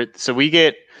away. So we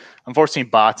get, unfortunately,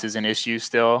 bots is an issue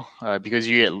still because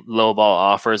you get lowball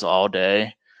offers all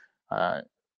day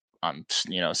on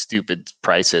stupid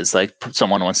prices. Like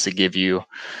someone wants to give you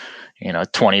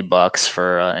 $20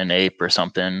 for an ape or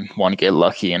something. Want to get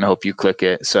lucky and hope you click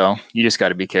it. So you just got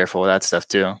to be careful with that stuff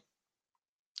too.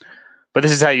 But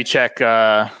this is how you check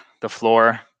the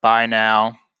floor. Buy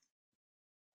now,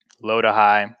 low to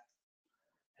high,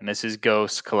 and this is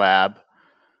Ghost collab.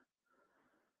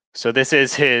 So this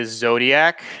is his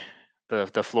Zodiac.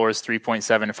 The floor is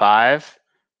 3.75,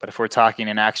 but if we're talking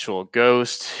an actual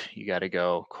Ghost, you got to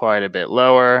go quite a bit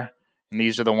lower. And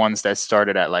these are the ones that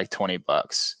started at like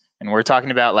 $20. And we're talking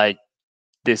about like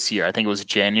this year. I think it was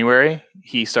January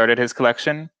he started his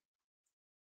collection.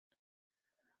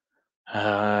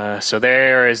 So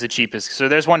there is the cheapest. So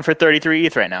there's one for 33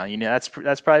 ETH right now. That's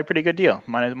probably a pretty good deal.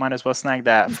 Might as well snag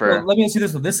that for. Well, let me ask you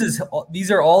this: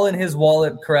 these are all in his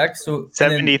wallet, correct? So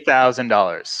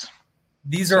 $70,000.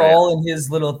 These are all in his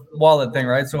little wallet thing,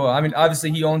 right? So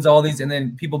obviously he owns all these, and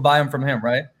then people buy them from him,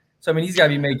 right? So I mean, he's got to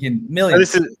be making So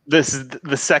millions. this is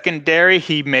the secondary.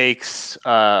 He makes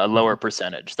a lower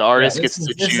percentage. The artist gets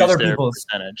to choose other their people's.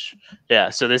 percentage. Yeah.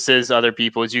 So this is other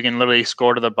people's. You can literally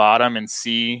scroll to the bottom and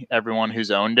see everyone who's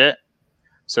owned it.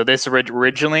 So this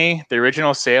originally, the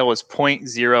original sale was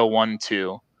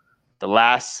 0.012. The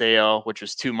last sale, which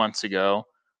was 2 months ago,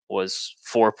 was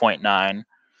 4.9.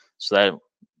 So that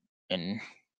in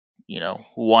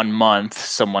 1 month,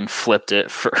 someone flipped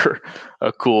it for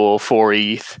a cool 4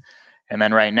 ETH. And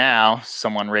then right now,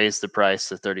 someone raised the price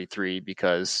to 33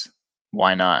 because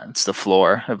why not? It's the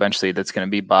floor. Eventually, that's going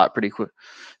to be bought pretty quick.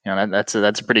 That's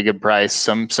a pretty good price.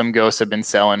 Some ghosts have been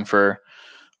selling for,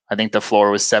 I think the floor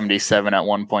was 77 at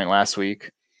one point last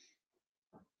week.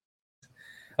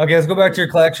 Okay, let's go back to your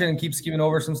collection and keep skimming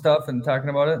over some stuff and talking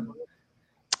about it.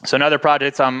 So another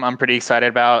project I'm pretty excited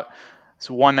about. It's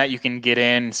one that you can get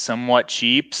in somewhat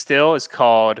cheap still. Is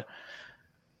called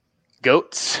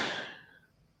Goats.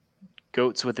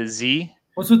 Goats with a Z.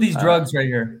 What's with these drugs right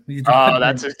here?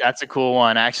 That's a cool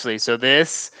one actually. So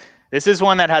this is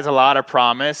one that has a lot of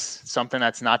promise. Something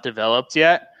that's not developed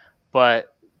yet,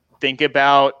 but think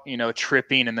about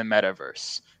tripping in the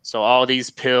metaverse. So all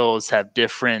these pills have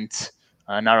different,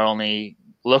 not only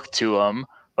look to them,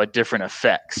 but different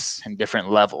effects and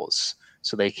different levels.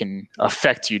 So they can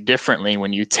affect you differently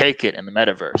when you take it in the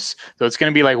metaverse. So it's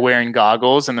going to be like wearing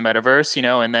goggles in the metaverse,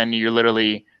 and then you're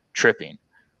literally tripping.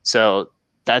 So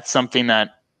that's something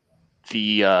that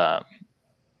I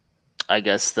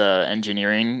guess the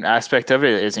engineering aspect of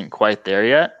it isn't quite there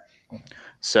yet.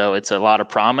 So it's a lot of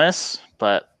promise,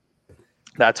 but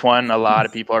that's one a lot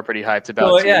of people are pretty hyped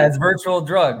about. So yeah, it's virtual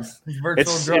drugs.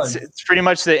 It's pretty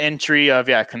much the entry of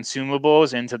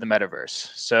consumables into the metaverse.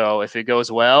 So if it goes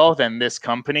well, then this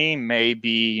company may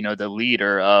be the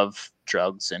leader of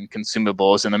drugs and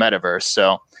consumables in the metaverse.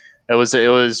 So it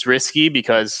was risky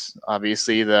because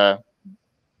obviously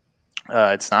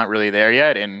it's not really there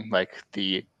yet, and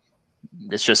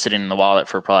it's just sitting in the wallet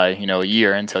for probably a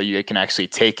year until you can actually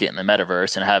take it in the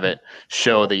metaverse and have it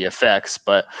show the effects.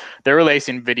 But they're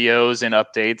releasing videos and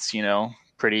updates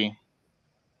pretty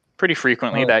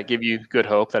frequently that give you good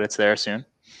hope that it's there soon.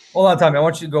 Hold on, Tommy. I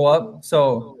want you to go up.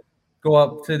 So go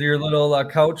up to your little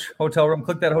couch hotel room.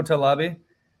 Click that hotel lobby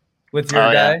with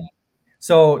your guy. Yeah.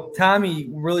 So Tommy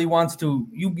really wants to.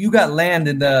 You got land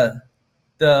in the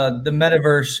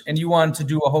metaverse, and you want to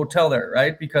do a hotel there,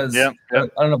 right? Because I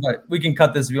don't know if we can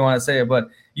cut this if you want to say it, but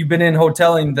you've been in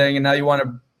hoteling thing, and now you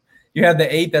have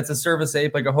the ape that's a service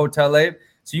ape, like a hotel ape.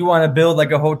 So you want to build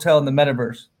like a hotel in the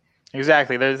metaverse.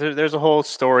 Exactly. There's a whole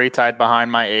story tied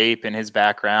behind my ape and his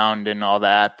background and all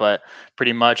that, but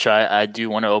pretty much I do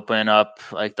want to open up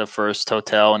like the first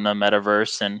hotel in the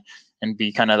metaverse and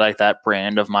be kind of like that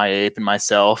brand of my ape and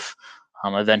myself.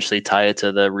 Eventually tie it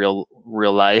to the real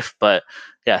life, but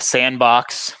yeah,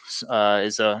 Sandbox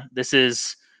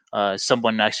is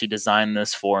someone actually designed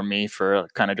this for me for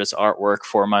kind of just artwork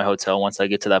for my hotel once I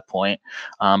get to that point.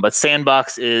 But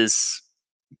Sandbox is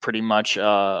pretty much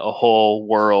a whole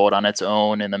world on its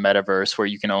own in the metaverse where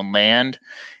you can own land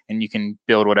and you can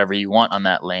build whatever you want on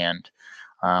that land.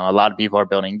 A lot of people are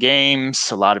building games.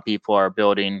 A lot of people are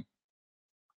building,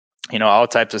 all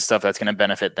types of stuff that's going to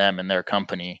benefit them and their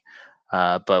company.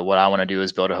 But what I want to do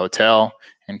is build a hotel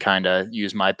and kind of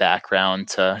use my background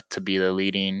to be the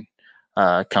leading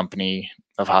company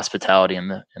of hospitality in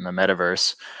the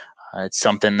metaverse. It's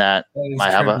something that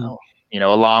might have a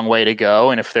long way to go.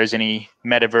 And if there's any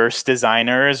metaverse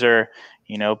designers or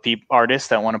artists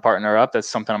that want to partner up, that's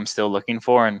something I'm still looking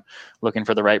for and looking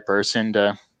for the right person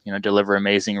to deliver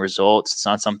amazing results. It's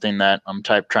not something that I'm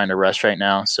trying to rush right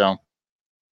now. So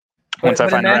once I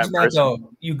find the right person,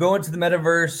 though, you go into the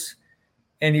metaverse.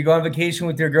 And you go on vacation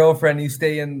with your girlfriend, and you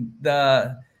stay in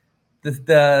the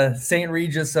St.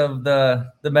 Regis of the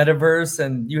metaverse,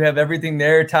 and you have everything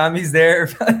there. Tommy's there.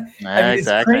 Exactly.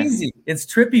 It's crazy. It's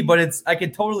trippy, but I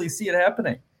can totally see it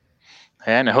happening.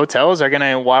 And hotels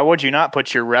are why would you not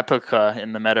put your replica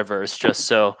in the metaverse just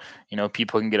so,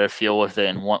 people can get a feel with it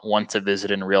and want to visit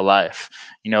in real life?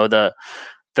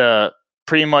 The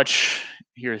pretty much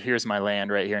here's my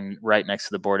land right here, right next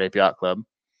to the Bored Ape Yacht Club.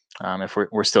 If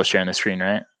we're still sharing the screen,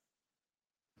 right?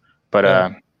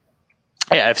 But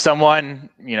if someone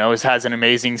has an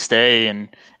amazing stay in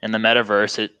the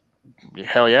metaverse,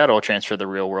 it'll transfer the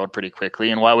real world pretty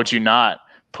quickly. And why would you not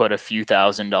put a few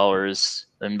 $1,000s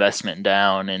investment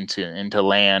down into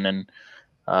land? And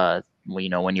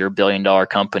when you're $1 billion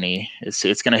company, it's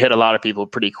going to hit a lot of people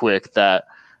pretty quick. That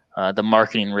the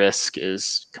marketing risk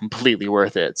is completely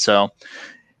worth it. So.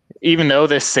 Even though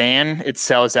this sand, it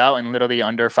sells out in literally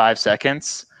under 5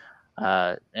 seconds,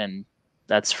 and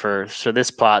so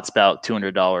this plot's about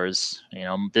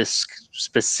 $200. This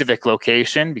specific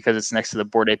location, because it's next to the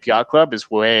Bored Ape Yacht Club, is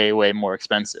way, way more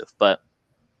expensive, but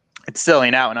it's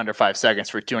selling out in under 5 seconds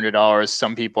for $200.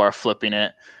 Some people are flipping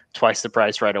it twice the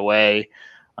price right away.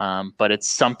 But it's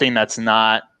something that's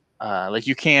not like,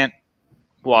 you can't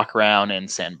walk around in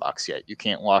Sandbox yet. You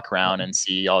can't walk around and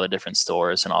see all the different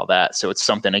stores and all that. So it's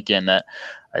something, again, that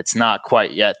it's not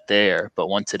quite yet there, but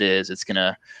once it is, it's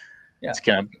gonna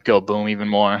go boom even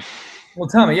more. Well,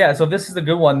 tell me, so this is a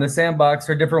good one, the Sandbox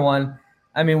or a different one.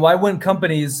 I mean, why wouldn't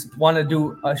companies want to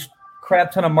do a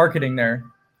crap ton of marketing there?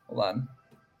 Hold on.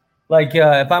 Like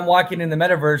if I'm walking in the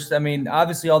metaverse, I mean,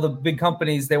 obviously all the big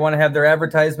companies, they want to have their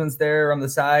advertisements there on the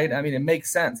side. I mean, it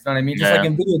makes sense. You know what I mean? Just like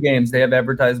in video games, they have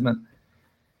advertisement.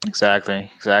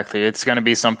 Exactly. It's going to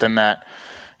be something that,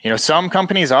 some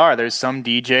companies are. There's some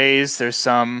DJs, there's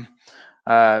some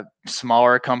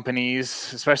smaller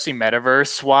companies, especially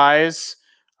metaverse-wise,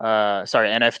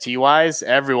 NFT-wise.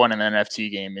 Everyone in the NFT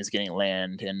game is getting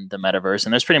land in the metaverse.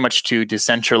 And there's pretty much two,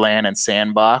 Decentraland and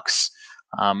Sandbox.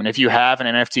 And if you have an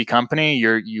NFT company,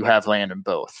 you have land in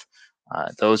both.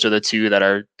 Those are the two that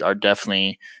are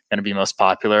definitely going to be most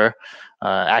popular.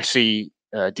 Actually,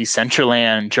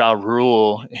 Decentraland, Ja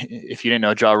Rule, if you didn't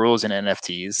know, Ja Rule's in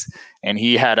NFTs, and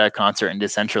he had a concert in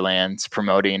Decentraland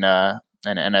promoting an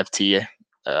NFT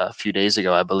a few days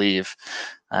ago, I believe.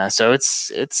 So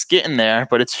it's getting there,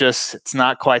 but it's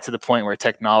not quite to the point where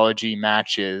technology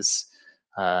matches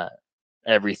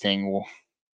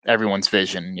everyone's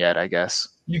vision yet, I guess.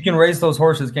 You can raise those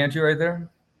horses, can't you, right there?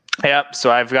 Yep.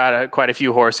 So I've got quite a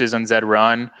few horses on Zed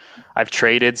Run. I've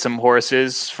traded some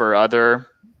horses for other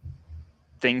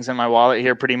things in my wallet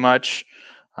here, pretty much.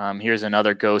 Here's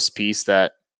another ghost piece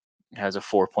that has a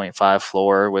 4.5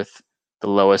 floor, with the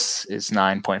lowest is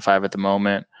 9.5 at the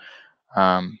moment.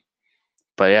 But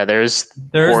yeah, there's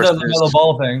the LaMelo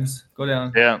Ball things. Go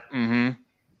down. Yeah. Mm-hmm.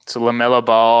 So LaMelo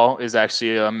Ball is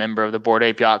actually a member of the Bored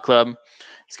Ape Yacht Club.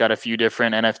 He's got a few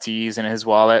different NFTs in his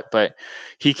wallet, but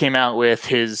he came out with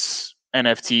his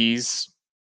NFTs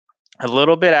a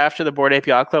little bit after the Bored Ape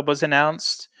Yacht Club was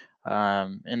announced.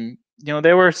 And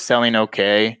they were selling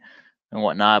okay and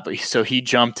whatnot, but so he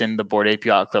jumped in the Bored Ape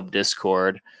Yacht Club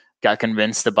Discord, got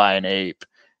convinced to buy an ape,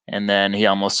 and then he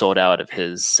almost sold out of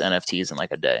his NFTs in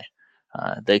like a day.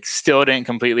 They still didn't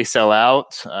completely sell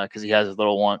out because he has a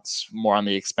little ones more on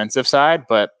the expensive side,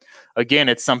 but again,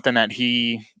 it's something that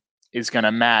he is going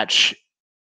to match.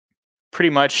 Pretty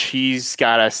much, he's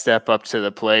got to step up to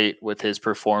the plate with his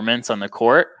performance on the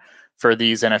court for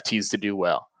these NFTs to do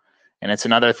well. And it's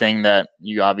another thing that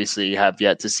you obviously have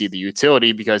yet to see the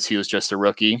utility, because he was just a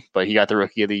rookie, but he got the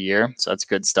Rookie of the Year, so that's a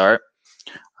good start.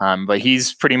 But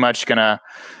he's pretty much going to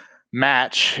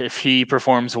match. If he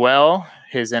performs well,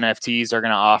 his NFTs are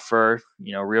going to offer,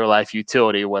 real life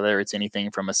utility, whether it's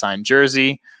anything from a signed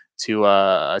jersey to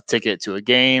a ticket to a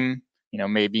game.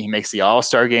 Maybe he makes the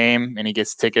All-Star game and he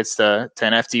gets tickets to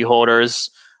NFT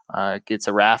holders, gets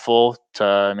a raffle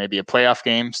to maybe a playoff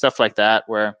game, stuff like that,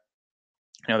 where,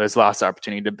 there's lots of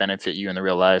opportunity to benefit you in the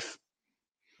real life.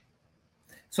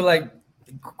 So like,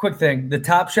 quick thing, the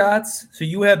top shots. So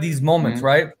you have these moments,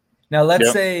 right? Now,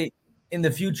 let's say in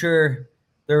the future,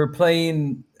 they're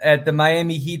playing at the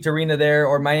Miami Heat arena there,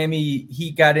 or Miami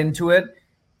Heat got into it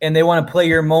and they want to play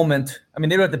your moment. I mean,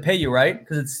 they don't have to pay you, right?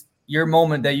 Because it's your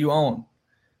moment that you own.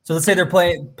 So let's say they're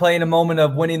playing a moment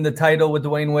of winning the title with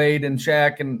Dwayne Wade and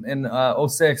Shaq in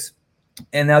 06,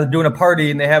 and now they're doing a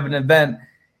party and they have an event.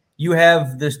 You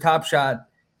have this top shot.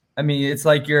 I mean, it's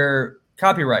like your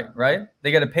copyright, right?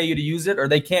 They got to pay you to use it, or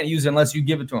they can't use it unless you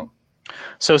give it to them.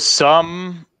 So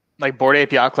some, like Bored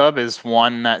Ape Yacht Club is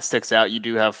one that sticks out. You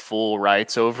do have full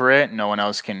rights over it. No one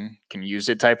else can use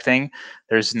it type thing.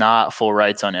 There's not full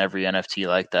rights on every NFT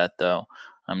like that, though.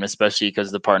 Especially because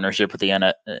of the partnership with the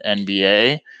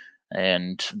NBA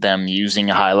and them using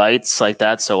highlights like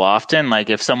that so often.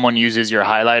 Like if someone uses your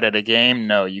highlight at a game,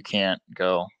 no, you can't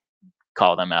go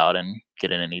call them out and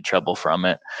get in any trouble from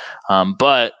it.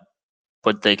 But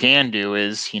what they can do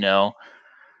is,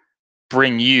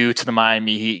 bring you to the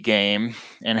Miami Heat game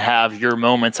and have your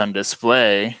moments on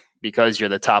display because you're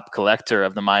the top collector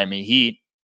of the Miami Heat.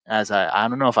 As I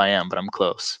don't know if I am, but I'm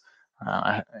close.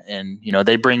 And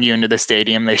they bring you into the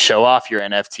stadium, they show off your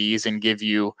NFTs and give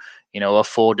you, a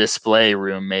full display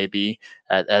room maybe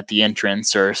at the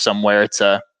entrance or somewhere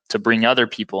to bring other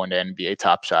people into NBA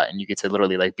Top Shot, and you get to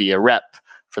literally like be a rep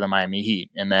for the Miami Heat.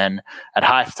 And then at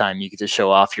halftime, you get to show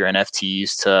off your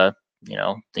NFTs to,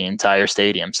 the entire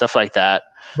stadium, stuff like that.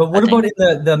 But what about in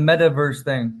the metaverse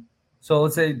thing? So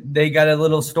let's say they got a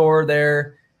little store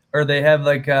there. or they have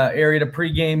like a area to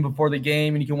pregame before the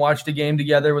game, and you can watch the game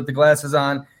together with the glasses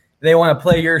on. They want to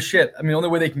play your shit. I mean, the only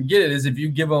way they can get it is if you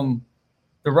give them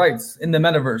the rights in the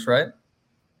metaverse, right?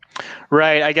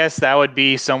 Right. I guess that would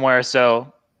be somewhere.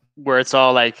 So where it's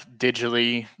all like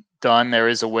digitally done, there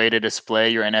is a way to display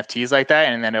your NFTs like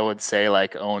that, and then it would say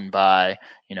like owned by,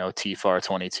 you know, TFAR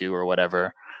 22 or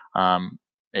whatever.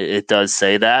 It does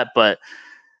say that, but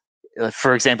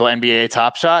for example, NBA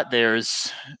Top Shot,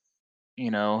 there's, you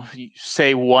know,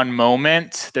 say one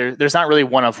moment. There's not really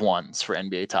one of ones for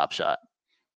NBA Top Shot.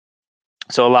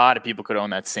 So a lot of people could own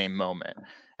that same moment.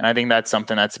 And I think that's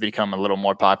something that's become a little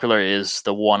more popular is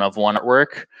the one of one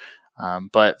artwork.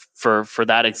 But for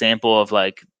that example of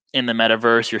like in the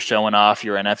metaverse, you're showing off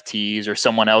your NFTs or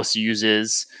someone else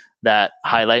uses that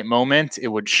highlight moment, it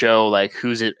would show like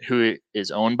who it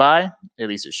is owned by. At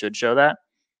least it should show that.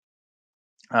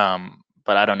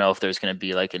 But I don't know if there's going to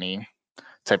be like any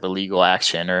type of legal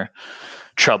action or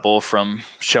trouble from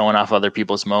showing off other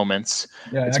people's moments.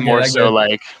 Yeah, it's more so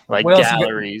like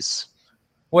galleries.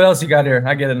 What else you got here?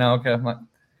 I get it now. Okay.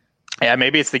 Yeah,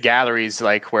 maybe it's the galleries,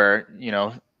 like where, you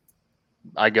know,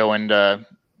 I go into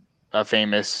a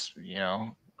famous, you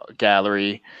know,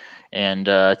 gallery and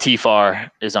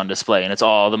TFAR is on display and it's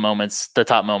all the moments, the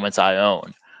top moments I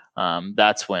own.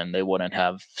 That's when they wouldn't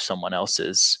have someone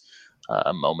else's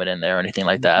moment in there or anything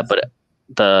like that. But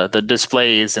the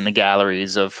displays and the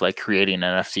galleries of like creating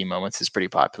NFT moments is pretty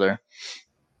popular.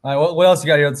 All right, what else you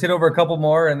got here? Let's hit over a couple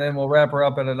more, and then we'll wrap her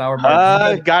up at an hour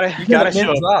mark. Gotta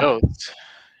show ghost.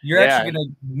 You're actually gonna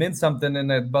mint something in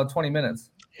about 20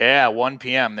 minutes. Yeah, 1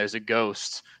 p.m. There's a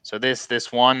ghost. So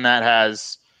this one that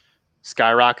has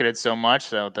skyrocketed so much,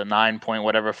 so the 9 point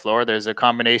whatever floor, there's a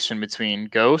combination between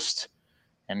ghost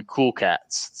and cool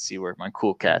cats. Let's see where my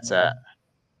cool cat's at.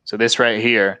 So this right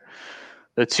here.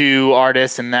 The two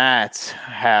artists in that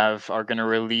are going to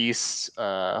release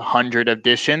 100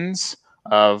 editions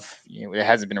of, you know, it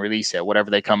hasn't been released yet,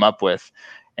 whatever they come up with.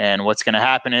 And what's going to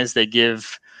happen is they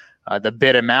give the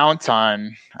bid amount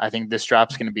on, I think this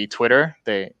drop's going to be Twitter.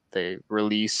 They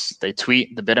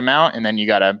tweet the bid amount, and then you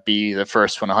got to be the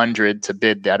first 100 to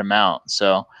bid that amount.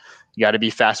 So you got to be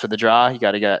fast with the draw. You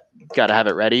got to have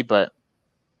it ready, but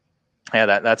yeah,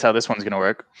 that's how this one's going to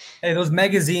work. Hey, those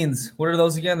magazines, what are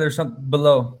those again? There's something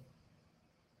below.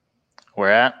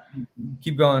 Where at?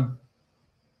 Keep going.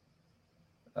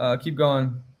 Keep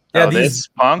going. Yeah, these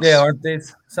punks. Yeah, aren't they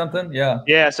something? Yeah.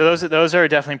 Yeah, so those are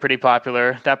definitely pretty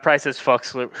popular. That price has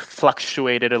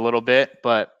fluctuated a little bit,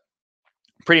 but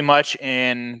pretty much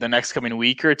in the next coming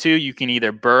week or two, you can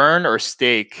either burn or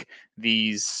stake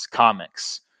these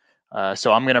comics.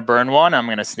 So I'm going to burn one. I'm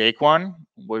going to stake one.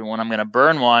 When I'm going to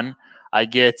burn one, I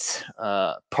get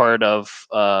part of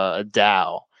a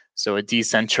DAO, so a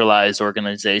decentralized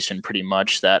organization, pretty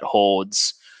much that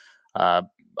holds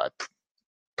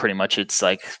pretty much it's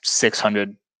like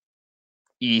 600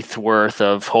 ETH worth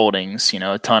of holdings. You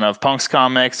know, a ton of Punks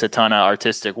comics, a ton of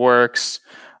artistic works,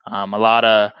 a lot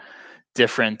of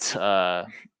different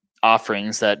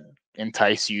offerings that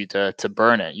entice you to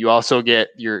burn it. You also get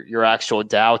your actual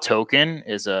DAO token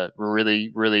is a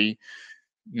really, really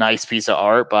nice piece of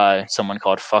art by someone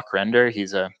called Fuck Render.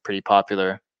 He's a pretty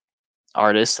popular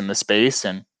artist in the space,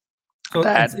 and so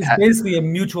it's basically a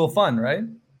mutual fund, right?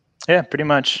 Yeah, pretty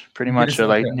much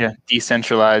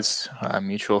decentralized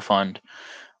mutual fund.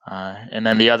 And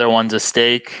then the other one's a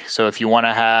stake. So if you want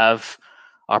to have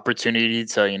opportunity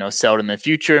to, you know, sell it in the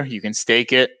future, you can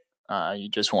stake it. You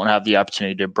just won't have the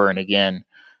opportunity to burn again.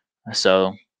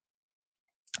 So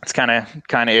it's kind of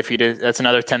iffy. That's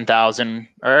another 10,000,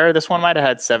 or this one might have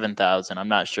had 7,000. I'm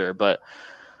not sure, but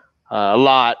a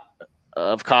lot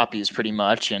of copies pretty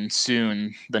much. And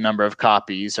soon the number of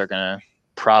copies are going to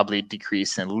probably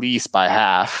decrease at least by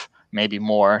half, maybe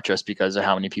more, just because of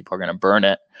how many people are going to burn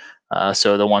it.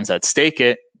 So the ones that stake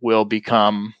it will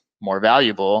become more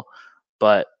valuable.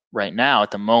 But right now,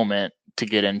 at the moment, to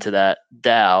get into that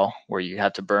DAO where you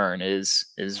have to burn is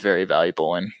very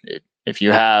valuable. And if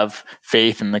you have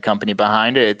faith in the company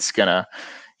behind it, it's gonna,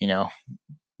 you know,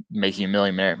 make you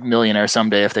a millionaire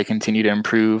someday if they continue to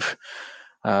improve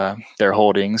their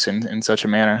holdings in such a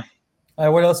manner.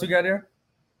 What else we got here?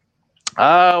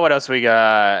 What else we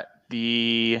got?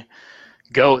 The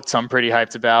goats I'm pretty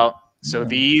hyped about. So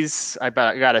these I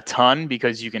got a ton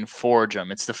because you can forge them.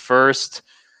 It's the first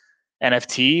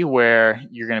NFT where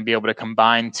you're going to be able to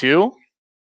combine two.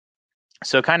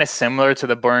 So kind of similar to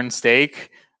the burn stake,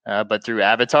 but through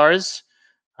avatars.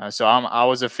 So I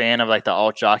was a fan of like the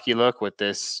alt jockey look with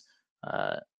this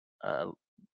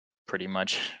pretty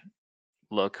much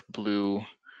look blue,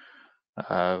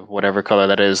 whatever color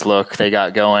that is look they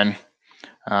got going.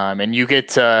 And you get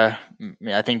to,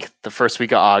 I think the first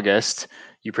week of August,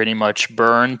 you pretty much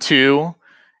burn 2,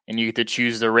 and you get to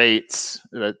choose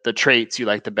the traits you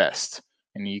like the best,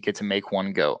 and you get to make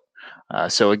 1 goat.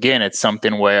 So again, it's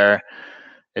something where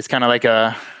it's kind of like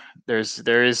there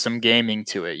is some gaming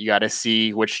to it. You got to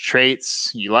see which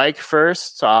traits you like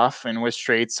first off, and which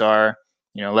traits are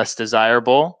less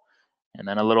desirable. And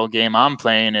then a little game I'm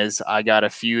playing is I got a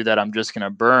few that I'm just gonna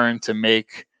burn to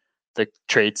make the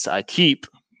traits I keep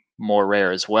more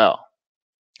rare as well.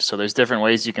 So there's different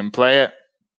ways you can play it.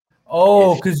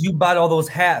 Oh, because you bought all those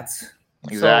hats.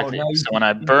 Exactly. So when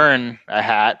I burn a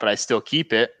hat, but I still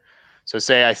keep it. So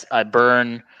say I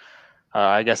burn,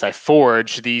 I guess I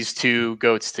forge these 2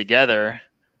 goats together.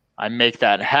 I make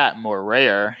that hat more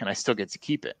rare, and I still get to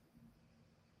keep it.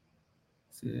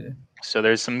 Yeah. So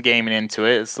there's some gaming into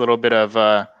it. It's a little bit of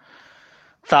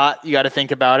thought. You got to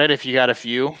think about it if you got a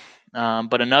few.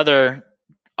 But another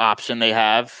option they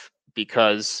have,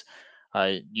 because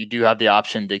you do have the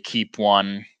option to keep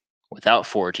one without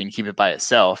forging, keep it by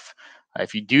itself.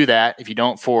 If you do that, if you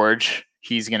don't forge,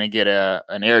 he's going to get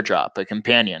an airdrop, a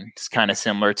companion. It's kind of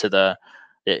similar to the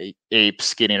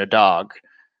apes getting a dog.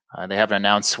 They haven't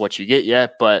announced what you get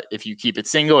yet, but if you keep it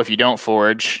single, if you don't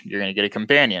forge, you're going to get a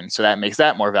companion. So that makes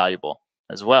that more valuable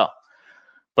as well.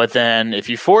 But then if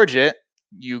you forge it,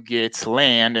 you get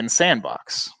land and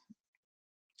sandbox.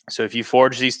 So if you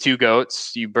forge these 2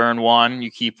 goats, you burn 1,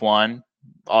 you keep 1,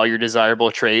 all your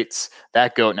desirable traits,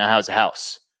 that goat now has a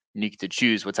house. And you get to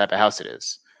choose what type of house it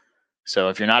is. So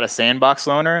if you're not a sandbox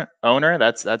owner,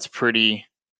 that's pretty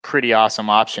awesome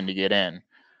option to get in.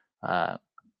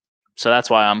 So that's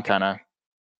why I'm kind of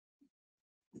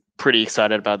pretty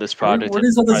excited about this project. Where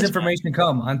does all this information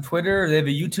come? On Twitter? They have a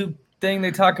YouTube thing they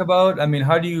talk about? I mean,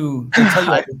 how do you tell you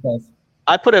all this stuff?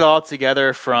 I put it all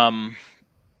together from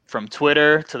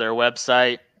Twitter to their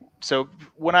website. So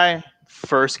when I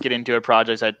first get into a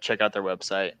project, I check out their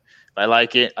website. If I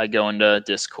like it, I go into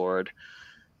Discord.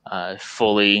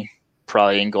 Fully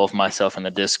probably engulf myself in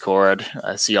the Discord.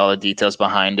 I see all the details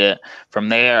behind it. From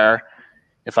there,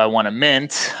 if I want to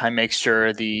mint, I make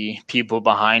sure the people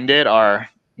behind it are,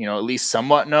 at least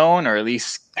somewhat known, or at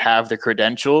least have the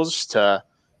credentials to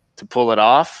pull it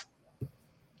off.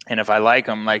 And if I like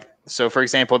them, so for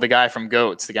example, the guy from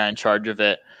Goats, the guy in charge of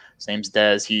it, his name's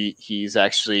Dez. He's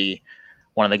actually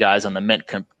one of the guys on the Mint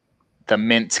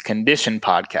Condition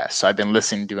podcast. So I've been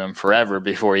listening to him forever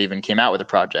before he even came out with the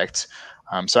project.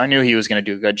 So I knew he was going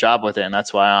to do a good job with it, and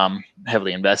that's why I'm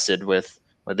heavily invested with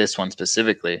this one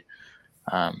specifically.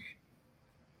 But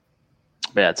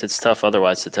yeah, it's tough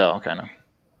otherwise to tell, kind of.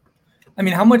 I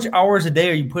mean, how much hours a day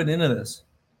are you putting into this?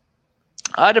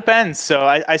 It depends. So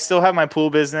I still have my pool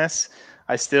business.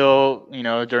 I still,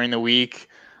 during the week,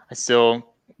 I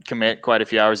still commit quite a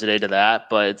few hours a day to that.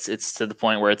 But it's to the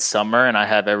point where it's summer and I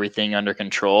have everything under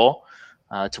control,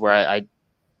 to where I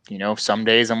some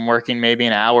days I'm working maybe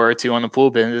an hour or 2 on the pool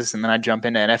business, and then I jump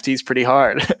into NFTs pretty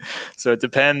hard. So it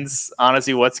depends,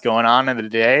 honestly, what's going on in the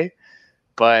day.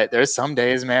 But there's some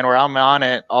days, man, where I'm on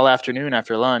it all afternoon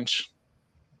after lunch.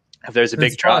 If there's a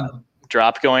big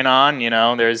drop going on,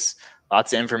 there's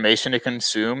lots of information to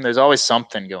consume. There's always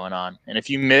something going on. And if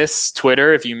you miss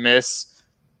Twitter, if you miss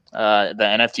the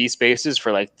NFT spaces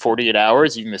for like 48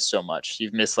 hours, you've missed so much.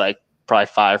 You've missed probably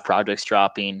 5 projects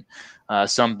dropping,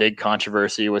 some big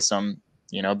controversy with some,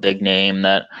 big name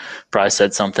that probably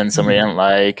said something somebody didn't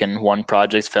like, and one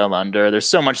project fell under. There's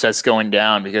so much that's going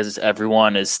down because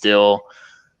everyone is still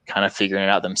kind of figuring it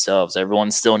out themselves.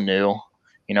 Everyone's still new.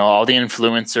 All the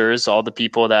influencers, all the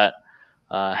people that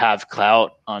have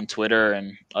clout on Twitter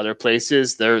and other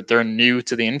places, they're new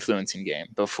to the influencing game.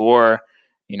 Before,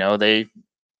 they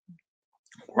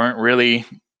weren't really,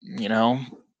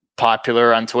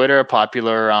 popular on Twitter,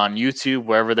 popular on YouTube,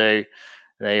 wherever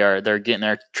they're getting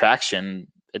their traction.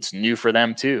 It's new for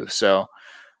them too. So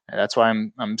that's why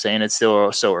I'm saying it's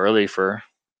still so early. For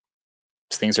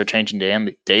things are changing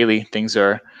daily. Things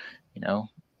are,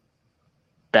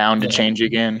 bound to change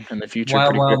again in the future.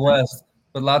 Wild West,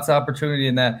 but lots of opportunity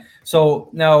in that. So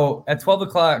now at 12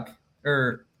 o'clock,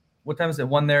 or what time is it?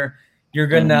 1 there. You're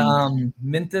gonna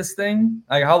mint this thing.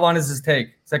 How long does this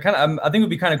take? So I think it would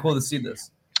be kind of cool to see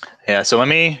this. Yeah. So let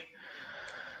me.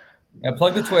 Yeah,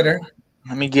 plug the Twitter.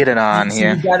 Let me get it on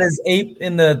here. You got his ape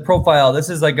in the profile. This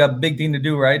is like a big thing to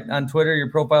do, right? On Twitter,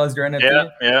 your profile is your NFT.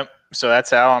 Yeah. So that's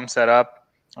how I'm set up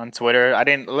on Twitter. I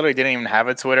literally didn't even have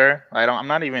a Twitter. I'm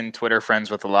not even Twitter friends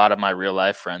with a lot of my real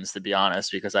life friends, to be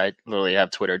honest, because I literally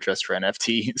have Twitter just for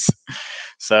NFTs.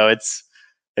 So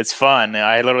it's fun.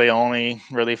 I literally only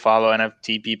really follow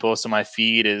NFT people, so my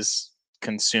feed is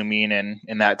consuming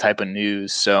in that type of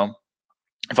news. So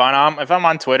if I'm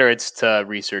on Twitter, it's to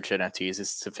research NFTs.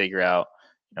 It's to figure out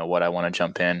what I want to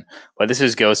jump in. But this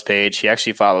is Ghost page. He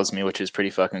actually follows me, which is pretty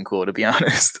fucking cool, to be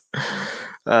honest.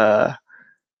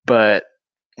 But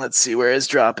let's see, where is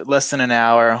drop? Less than an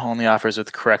hour. Only offers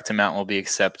with correct amount will be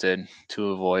accepted to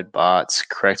avoid bots.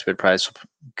 Correct bid price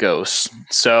Ghost.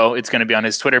 So it's going to be on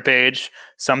his Twitter page.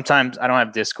 Sometimes I don't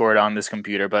have Discord on this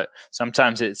computer, but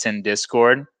sometimes it's in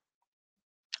Discord.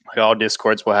 Like all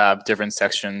Discords will have different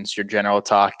sections, your general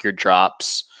talk, your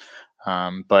drops.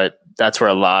 But that's where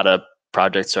a lot of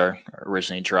projects are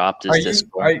originally dropped is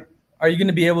Discord. Are you going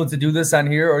to be able to do this on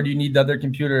here, or do you need the other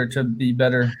computer to be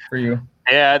better for you?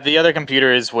 Yeah, the other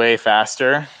computer is way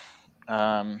faster.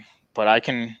 But I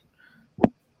can,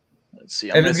 let's see.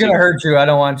 If it's going to hurt you, I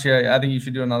don't want you. I think you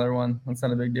should do another one. That's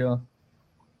not a big deal.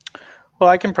 Well,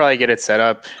 I can probably get it set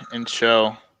up and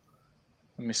show.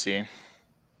 Let me see.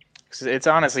 It's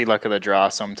honestly luck of the draw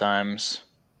sometimes.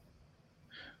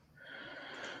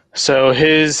 So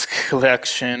his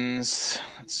collections,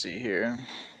 let's see here.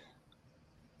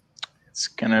 It's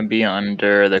going to be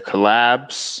under the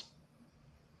collabs.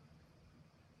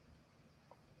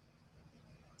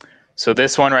 So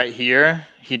this one right here,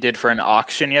 he did for an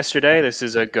auction yesterday. This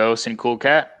is a Ghost and Cool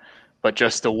Cat, but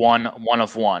just the one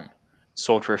of one.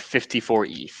 Sold for 54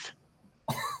 ETH.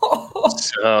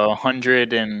 So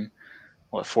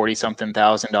 140-something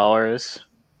thousand dollars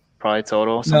probably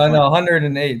total. No,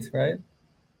 108, right?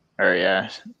 Or yeah,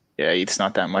 ETH's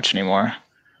not that much anymore.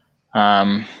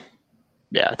 Yeah,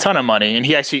 a ton of money, and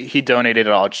he donated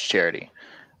it all to charity.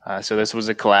 So this was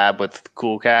a collab with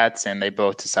Cool Cats, and they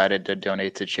both decided to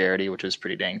donate to charity, which was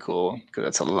pretty dang cool because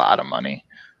that's a lot of money.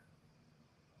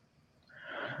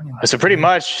 So pretty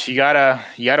much, you gotta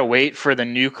wait for the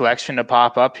new collection to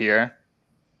pop up here.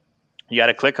 You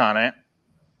gotta click on it.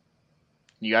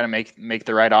 You gotta make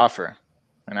the right offer,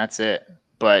 and that's it.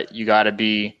 But you gotta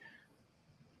be,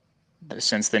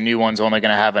 since the new one's only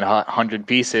gonna have 100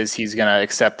 pieces, he's gonna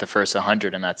accept the first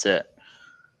 100, and that's it.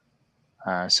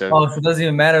 So it doesn't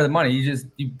even matter the money.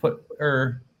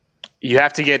 You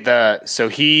have to get so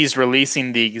he's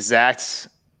releasing the exact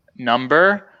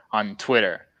number on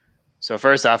Twitter. So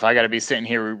first off, I got to be sitting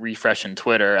here refreshing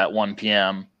Twitter at 1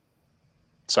 p.m.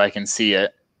 so I can see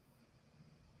it.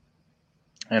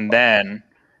 And then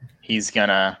he's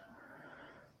gonna,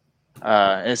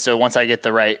 and so once I get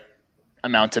the right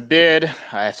amount to bid,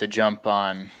 I have to jump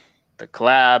on the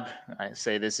collab. I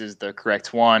say this is the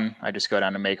correct one. I just go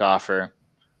down to make offer,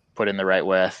 put in the right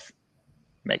width,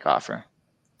 make offer.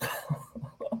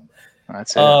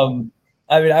 That's it.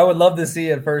 I mean, I would love to see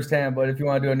it firsthand, but if you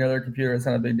want to do it on your other computer, it's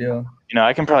not a big deal.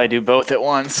 I can probably do both at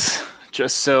once,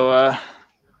 just so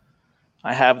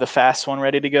I have the fast one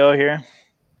ready to go here.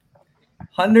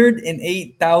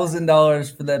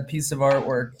 $108,000 for that piece of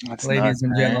artwork, That's ladies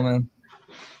and gentlemen.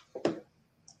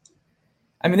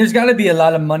 I mean, there's got to be a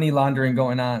lot of money laundering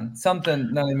going on. Something,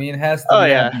 you know what I mean? It has to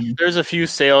be happening. There's a few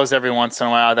sales every once in a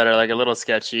while that are like a little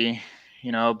sketchy,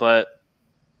 but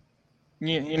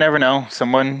you never know.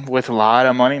 Someone with a lot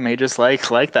of money may just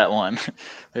like that one.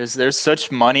 There's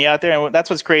such money out there, and that's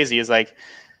what's crazy is like,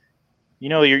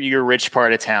 your rich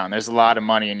part of town. There's a lot of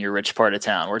money in your rich part of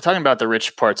town. We're talking about the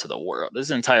rich parts of the world. There's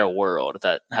an entire world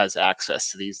that has access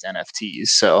to these NFTs.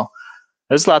 So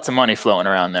there's lots of money flowing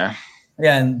around there.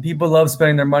 Yeah, and people love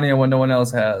spending their money on what no one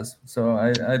else has. So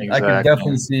I can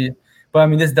definitely see. But I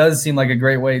mean, this does seem like a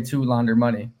great way to launder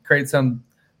money. Create some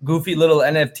goofy little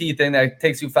NFT thing that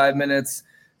takes you 5 minutes,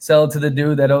 sell it to the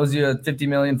dude that owes you $50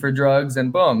 million for drugs,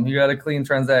 and boom, you got a clean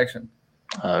transaction.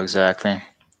 Oh, exactly.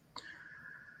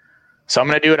 So I'm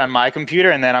going to do it on my computer,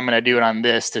 and then I'm going to do it on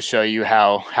this to show you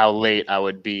how late I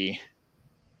would be.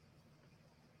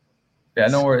 Yeah,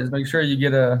 no worries. Make sure you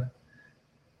get I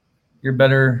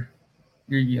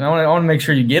want to make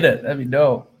sure you get it. That'd be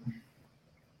dope.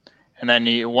 And then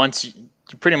you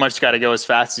pretty much got to go as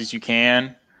fast as you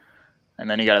can, and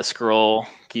then you got to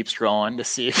keep scrolling to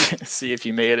see if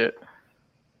you made it.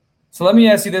 So let me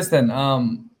ask you this then: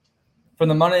 from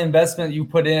the money investment you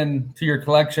put in to your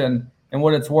collection and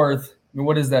what it's worth, I mean,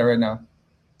 what is that right now?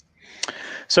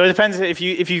 So it depends if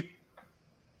you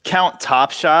count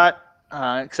Top Shot.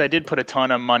 Because I did put a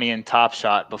ton of money in Top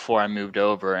Shot before I moved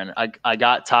over, and I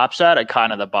got Top Shot at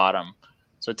kind of the bottom.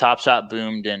 So Top Shot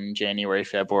boomed in January,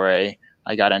 February.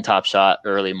 I got in Top Shot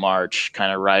early March,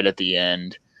 kind of right at the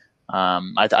end.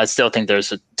 I still think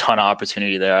there's a ton of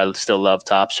opportunity there. I still love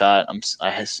Top Shot.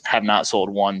 I have not sold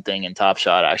one thing in Top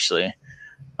Shot actually.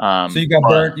 So you got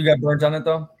burnt. You got burnt on it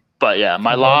though. But yeah,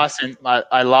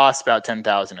 I lost about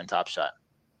 10,000 in Top Shot.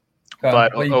 Okay.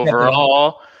 But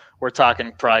overall, we're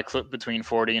talking probably between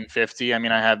 40 and 50. I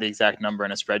mean, I have the exact number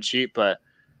in a spreadsheet, but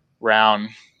around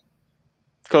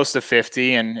close to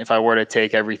 50. And if I were to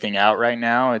take everything out right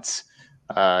now, it's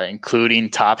including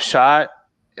Top Shot,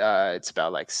 it's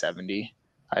about like 70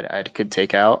 I could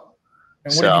take out.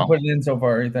 And what have you put in so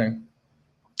far, you think?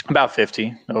 About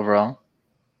 50 overall.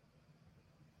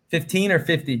 15 or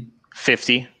 50?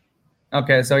 50.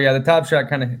 Okay, so yeah, the Top Shot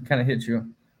kind of hit you.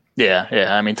 Yeah.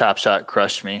 I mean, Top Shot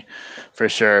crushed me for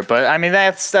sure. But I mean,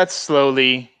 that's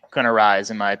slowly going to rise,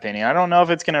 in my opinion. I don't know if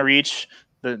it's going to reach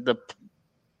the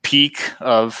peak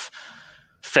of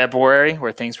February,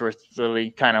 where things were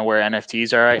literally kind of where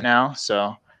NFTs are right now.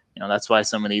 So, that's why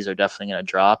some of these are definitely going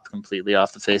to drop completely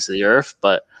off the face of the earth.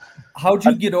 But how'd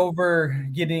you get over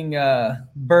getting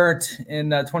burnt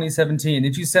in 2017?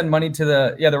 Did you send money to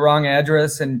the wrong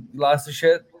address and lost the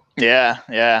shit? Yeah.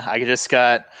 I just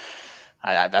got.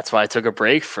 That's why I took a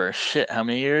break for how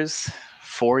many years?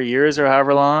 4 years or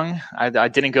however long. I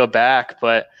didn't go back,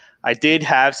 but I did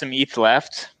have some ETH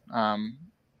left.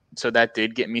 So that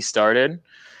did get me started.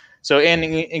 So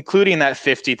including that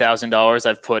 $50,000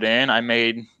 I've put in, I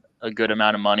made a good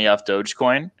amount of money off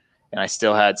Dogecoin, and I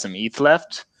still had some ETH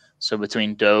left. So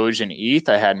between Doge and ETH,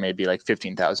 I had maybe like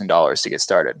 $15,000 to get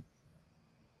started.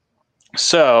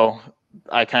 So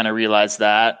I kind of realized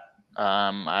that.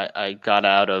 I got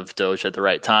out of Doge at the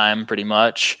right time, pretty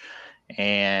much.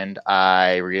 And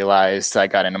I realized I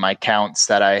got into my counts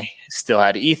that I still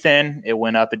had ETH in. It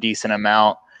went up a decent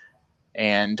amount,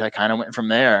 and I kind of went from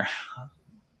there.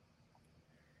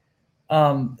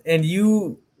 And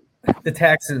the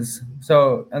taxes.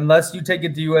 So unless you take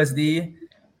it to USD,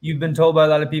 you've been told by a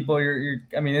lot of people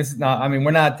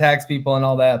we're not tax people and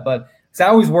all that, but I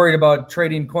always worried about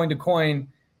trading coin to coin,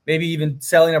 maybe even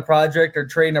selling a project or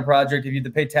trading a project if you have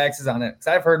to pay taxes on it. Because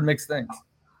I've heard mixed things.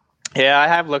 Yeah, I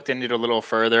have looked into it a little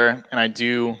further, and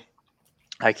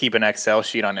I keep an Excel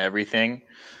sheet on everything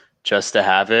just to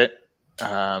have it.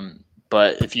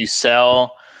 But if you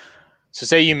sell, so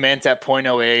say you mint at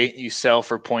 0.08, you sell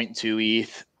for 0.2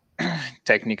 ETH,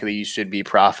 technically you should be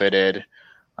profited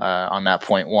on that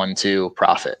 0.12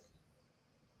 profit.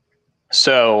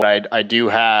 So I do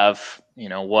have,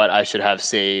 what I should have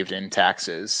saved in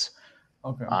taxes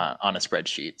on a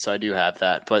spreadsheet. So I do have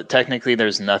that, but technically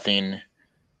there's nothing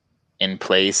in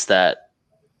place that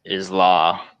is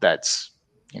law that's,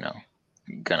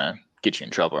 gonna get you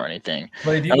in trouble or anything.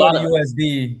 But if you go to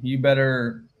USD, you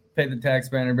better pay the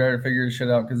tax man or better figure your shit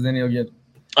out, because then you'll get.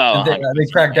 They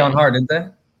cracked down hard, didn't they?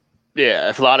 Yeah,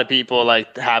 if a lot of people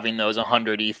like having those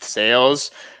 100 ETH sales,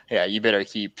 yeah, you better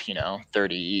keep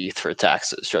 30 ETH for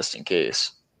taxes just in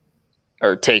case,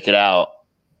 or take it out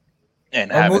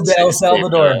and have move to El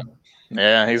Salvador.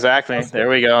 Yeah, exactly. There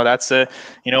we go. That's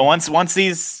once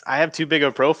these, I have too big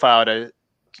a profile to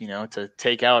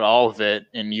take out all of it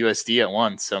in USD at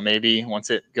once. So maybe once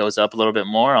it goes up a little bit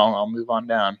more, I'll move on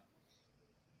down.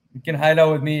 You can hide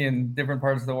out with me in different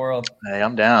parts of the world. Hey,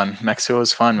 I'm down. Mexico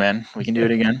is fun, man. We can do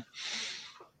it again.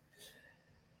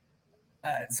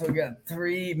 All right, so we got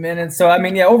 3 minutes. So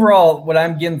overall, what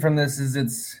I'm getting from this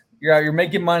is you're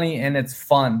making money and it's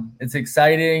fun. It's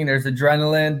exciting. There's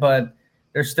adrenaline, but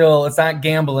it's not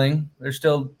gambling. There's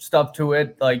still stuff to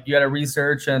it. Like you got to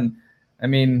research, and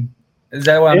is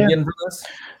that what I'm getting from this?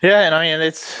 Yeah, and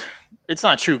it's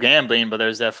not true gambling, but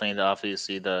there's definitely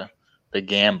obviously the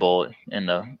gamble in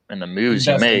the moves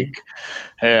you make.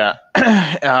 Yeah.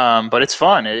 But it's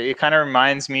fun. It kind of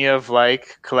reminds me of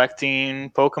like collecting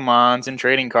Pokemons and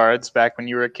trading cards back when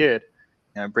you were a kid.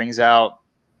 It brings out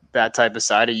that type of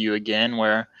side of you again,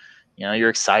 where you're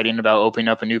excited about opening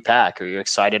up a new pack, or you're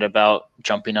excited about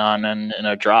jumping on in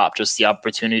a drop, just the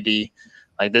opportunity.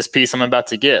 Like this piece I'm about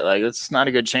to get, like it's not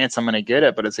a good chance I'm going to get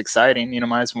it, but it's exciting.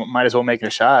 Might as well make it a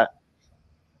shot.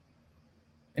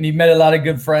 And you've met a lot of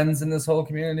good friends in this whole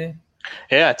community?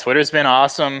 Yeah, Twitter's been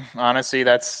awesome. Honestly,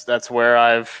 that's where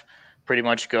I've pretty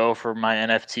much go for my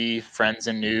NFT friends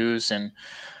and news. And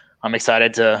I'm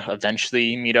excited to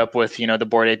eventually meet up with, the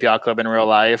Bored Ape Yacht Club in real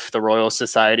life. The Royal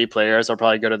Society players, I'll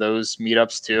probably go to those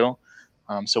meetups too.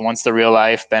 So once the real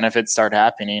life benefits start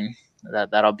happening,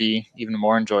 that'll be even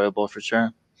more enjoyable for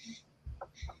sure.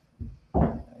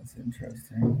 That's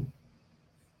interesting.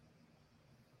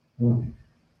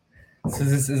 So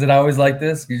is it always like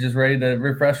this? You're just ready to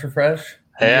refresh?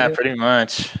 Yeah, pretty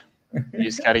much. You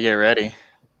just got to get ready.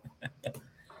 All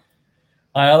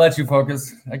right, I'll let you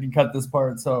focus. I can cut this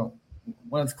part, so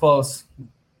when it's close.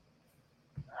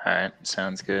 All right,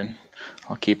 sounds good.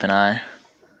 I'll keep an eye.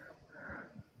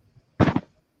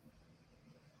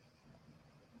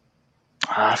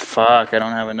 Ah, fuck, I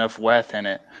don't have enough weth in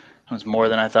it. It was more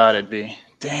than I thought it'd be.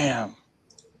 Damn.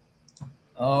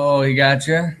 Oh, he got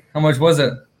you. How much was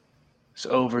it? It's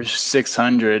over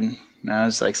 600. Now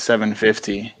it's like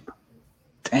 750.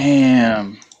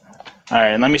 Damn. All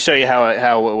right, let me show you how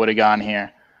it would have gone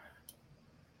here.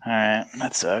 All right,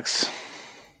 that sucks.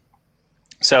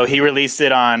 So he released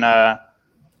it on the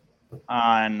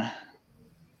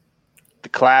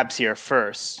collabs here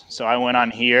first. So I went on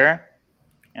here,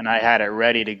 and I had it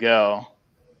ready to go.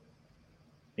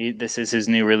 This is his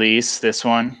new release. This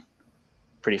one,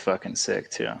 pretty fucking sick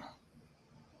too.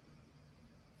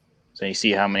 So you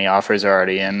see how many offers are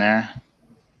already in there.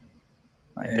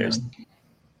 Like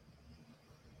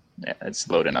it's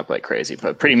loading up like crazy,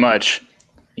 but pretty much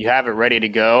you have it ready to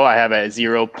go. I have it at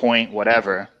 0 point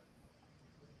whatever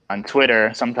on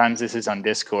Twitter. Sometimes this is on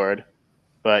Discord,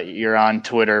 but you're on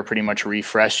Twitter pretty much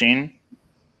refreshing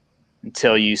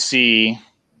until you see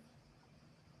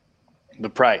the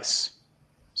price.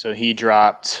 So he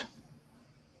dropped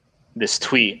this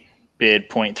tweet, bid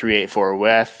 0.384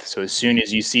 WETH. So as soon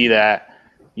as you see that,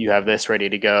 you have this ready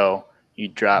to go. You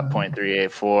drop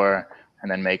 0.384 and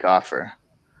then make offer.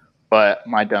 But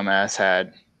my dumbass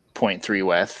had 0.3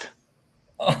 WETH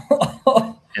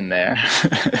in there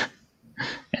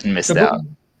and missed out.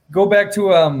 Go back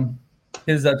to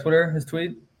his Twitter, his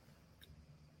tweet.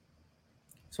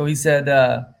 So he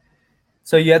said,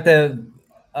 so you had the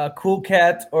Cool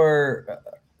Cat or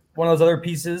one of those other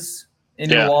pieces in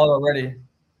your wallet already.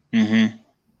 Mm-hmm.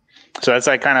 So that's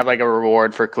like kind of like a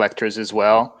reward for collectors as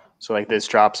well. So like this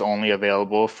drop's only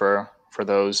available for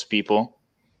those people.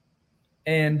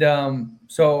 And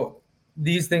so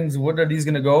these things, what are these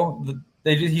going to go?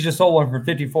 He just sold one for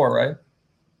 54, right?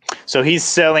 So he's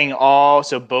selling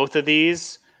so both of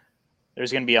these,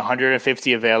 there's going to be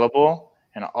 150 available,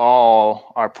 and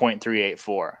all are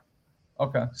 0.384.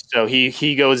 Okay. So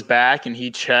he goes back and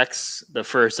he checks the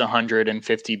first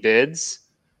 150 bids,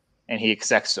 and he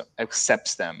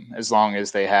accepts them as long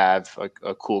as they have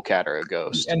a Cool Cat or a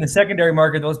Ghost. And the secondary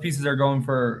market, those pieces are going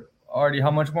for already how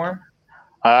much more?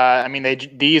 I mean,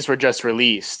 these were just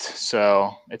released,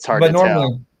 so it's hard to tell. But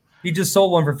normally, he just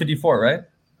sold one for 54, right?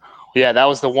 Yeah, that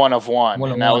was the one of one.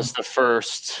 That was the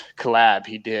first collab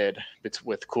he did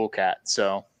with Cool Cat.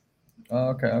 So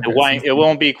okay. It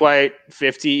won't be quite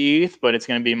 50 ETH, but it's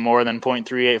going to be more than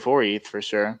 0.384 ETH for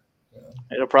sure.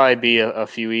 Yeah. It'll probably be a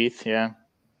few ETH, yeah.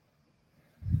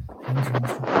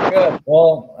 Good.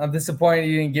 Well, I'm disappointed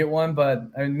you didn't get one, but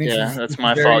I mean, that's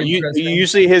my fault.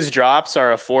 Usually his drops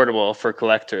are affordable for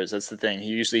collectors. That's the thing. He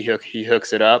usually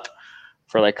hooks it up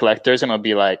for like collectors, and it'll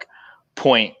be like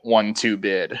 0.12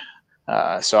 bid.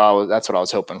 That's what I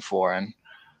was hoping for, and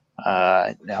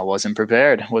I wasn't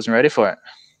prepared. Wasn't ready for it.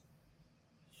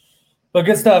 But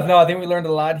good stuff. No, I think we learned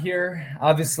a lot here.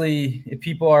 Obviously, if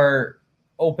people are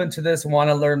open to this and want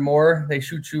to learn more, they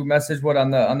shoot you a message on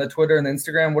the Twitter and the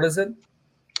Instagram. What is it?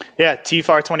 Yeah,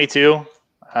 TFAR22.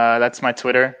 That's my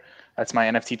Twitter. That's my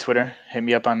NFT Twitter. Hit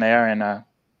me up on there, and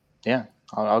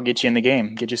I'll get you in the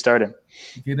game. Get you started.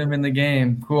 Get them in the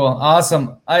game. Cool.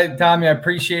 Awesome. Tommy, I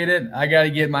appreciate it. I got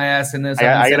to get my ass in this.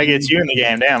 I got to get you in the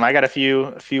game. Damn, I got a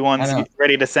few ones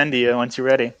ready to send to you once you're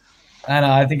ready. I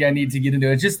know. I think I need to get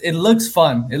into it. It looks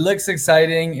fun. It looks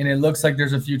exciting, and it looks like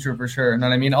there's a future for sure. You know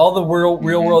what I mean? All the real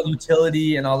world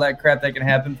utility and all that crap that can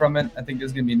happen from it, I think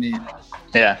is going to be neat.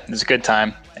 Yeah, it's a good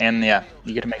time. And,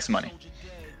 you get to make some money.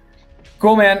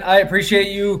 Cool, man. I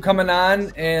appreciate you coming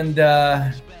on, and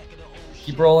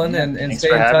keep rolling and stay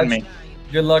in touch. Me.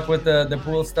 Good luck with the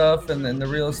pool stuff and the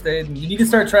real estate. And you need to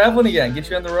start traveling again.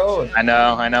 Get you on the road. I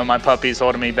know. My puppy's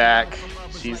holding me back.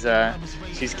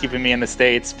 She's keeping me in the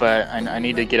States, but I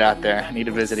need to get out there. I need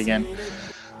to visit again.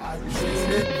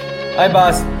 Hi,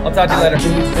 boss. I'll talk to you later. All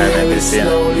right, man. Good to see you.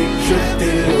 No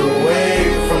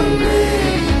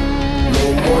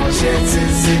more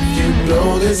chances if you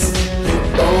blow this. You're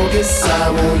bogus. I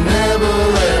will never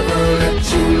let